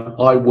said,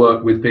 I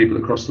work with people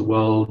across the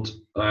world,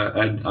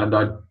 and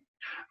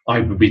I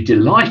would be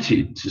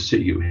delighted to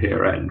see you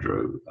here,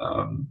 Andrew.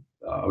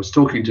 I was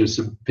talking to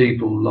some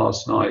people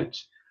last night,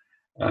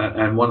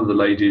 and one of the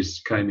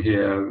ladies came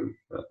here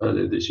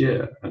earlier this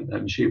year,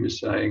 and she was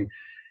saying,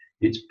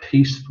 it's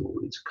peaceful,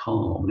 it's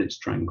calm, and it's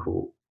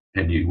tranquil,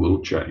 and you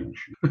will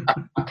change.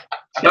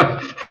 So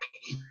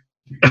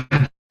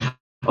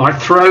I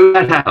throw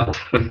that out.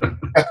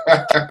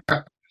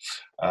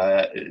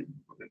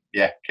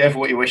 Yeah,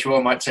 careful what you wish for.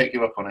 I might take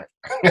you up on it.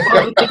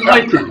 Well,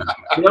 delighted.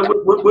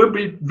 We'll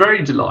be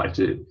very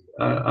delighted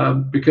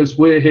because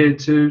we're here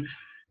to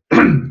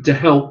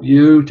help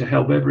you, to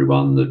help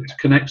everyone that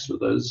connects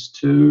with us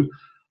to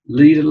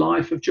lead a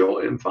life of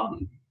joy and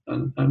fun.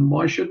 And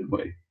why shouldn't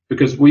we?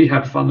 Because we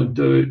had fun in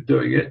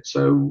doing it,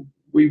 so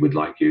we would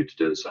like you to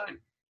do the same.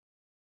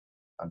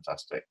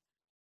 Fantastic.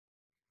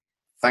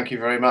 Thank you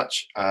very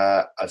much.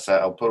 As I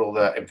said, I'll put all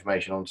the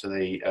information onto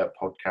the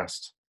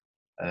podcast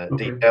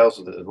details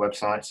of the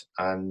website.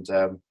 And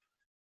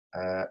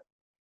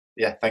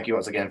yeah, thank you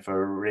once again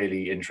for a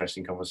really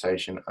interesting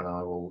conversation. And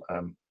I will.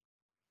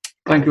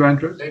 Thank you,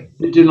 Andrew.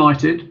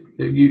 Delighted.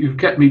 You've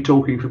kept me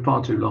talking for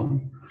far too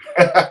long.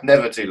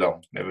 Never too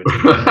long. Never too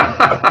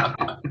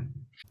long.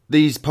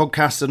 These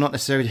podcasts are not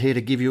necessarily here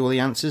to give you all the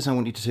answers. I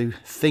want you to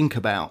think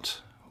about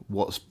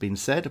what's been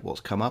said,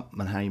 what's come up,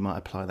 and how you might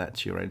apply that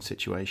to your own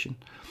situation.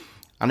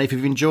 And if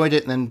you've enjoyed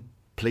it, then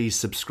please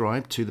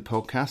subscribe to the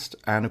podcast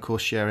and, of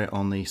course, share it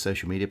on the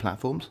social media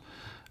platforms,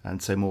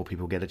 and so more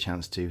people get a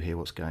chance to hear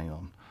what's going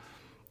on.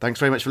 Thanks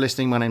very much for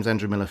listening. My name's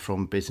Andrew Miller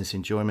from Business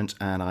Enjoyment,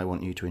 and I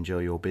want you to enjoy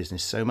your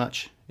business so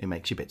much it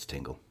makes your bits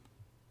tingle.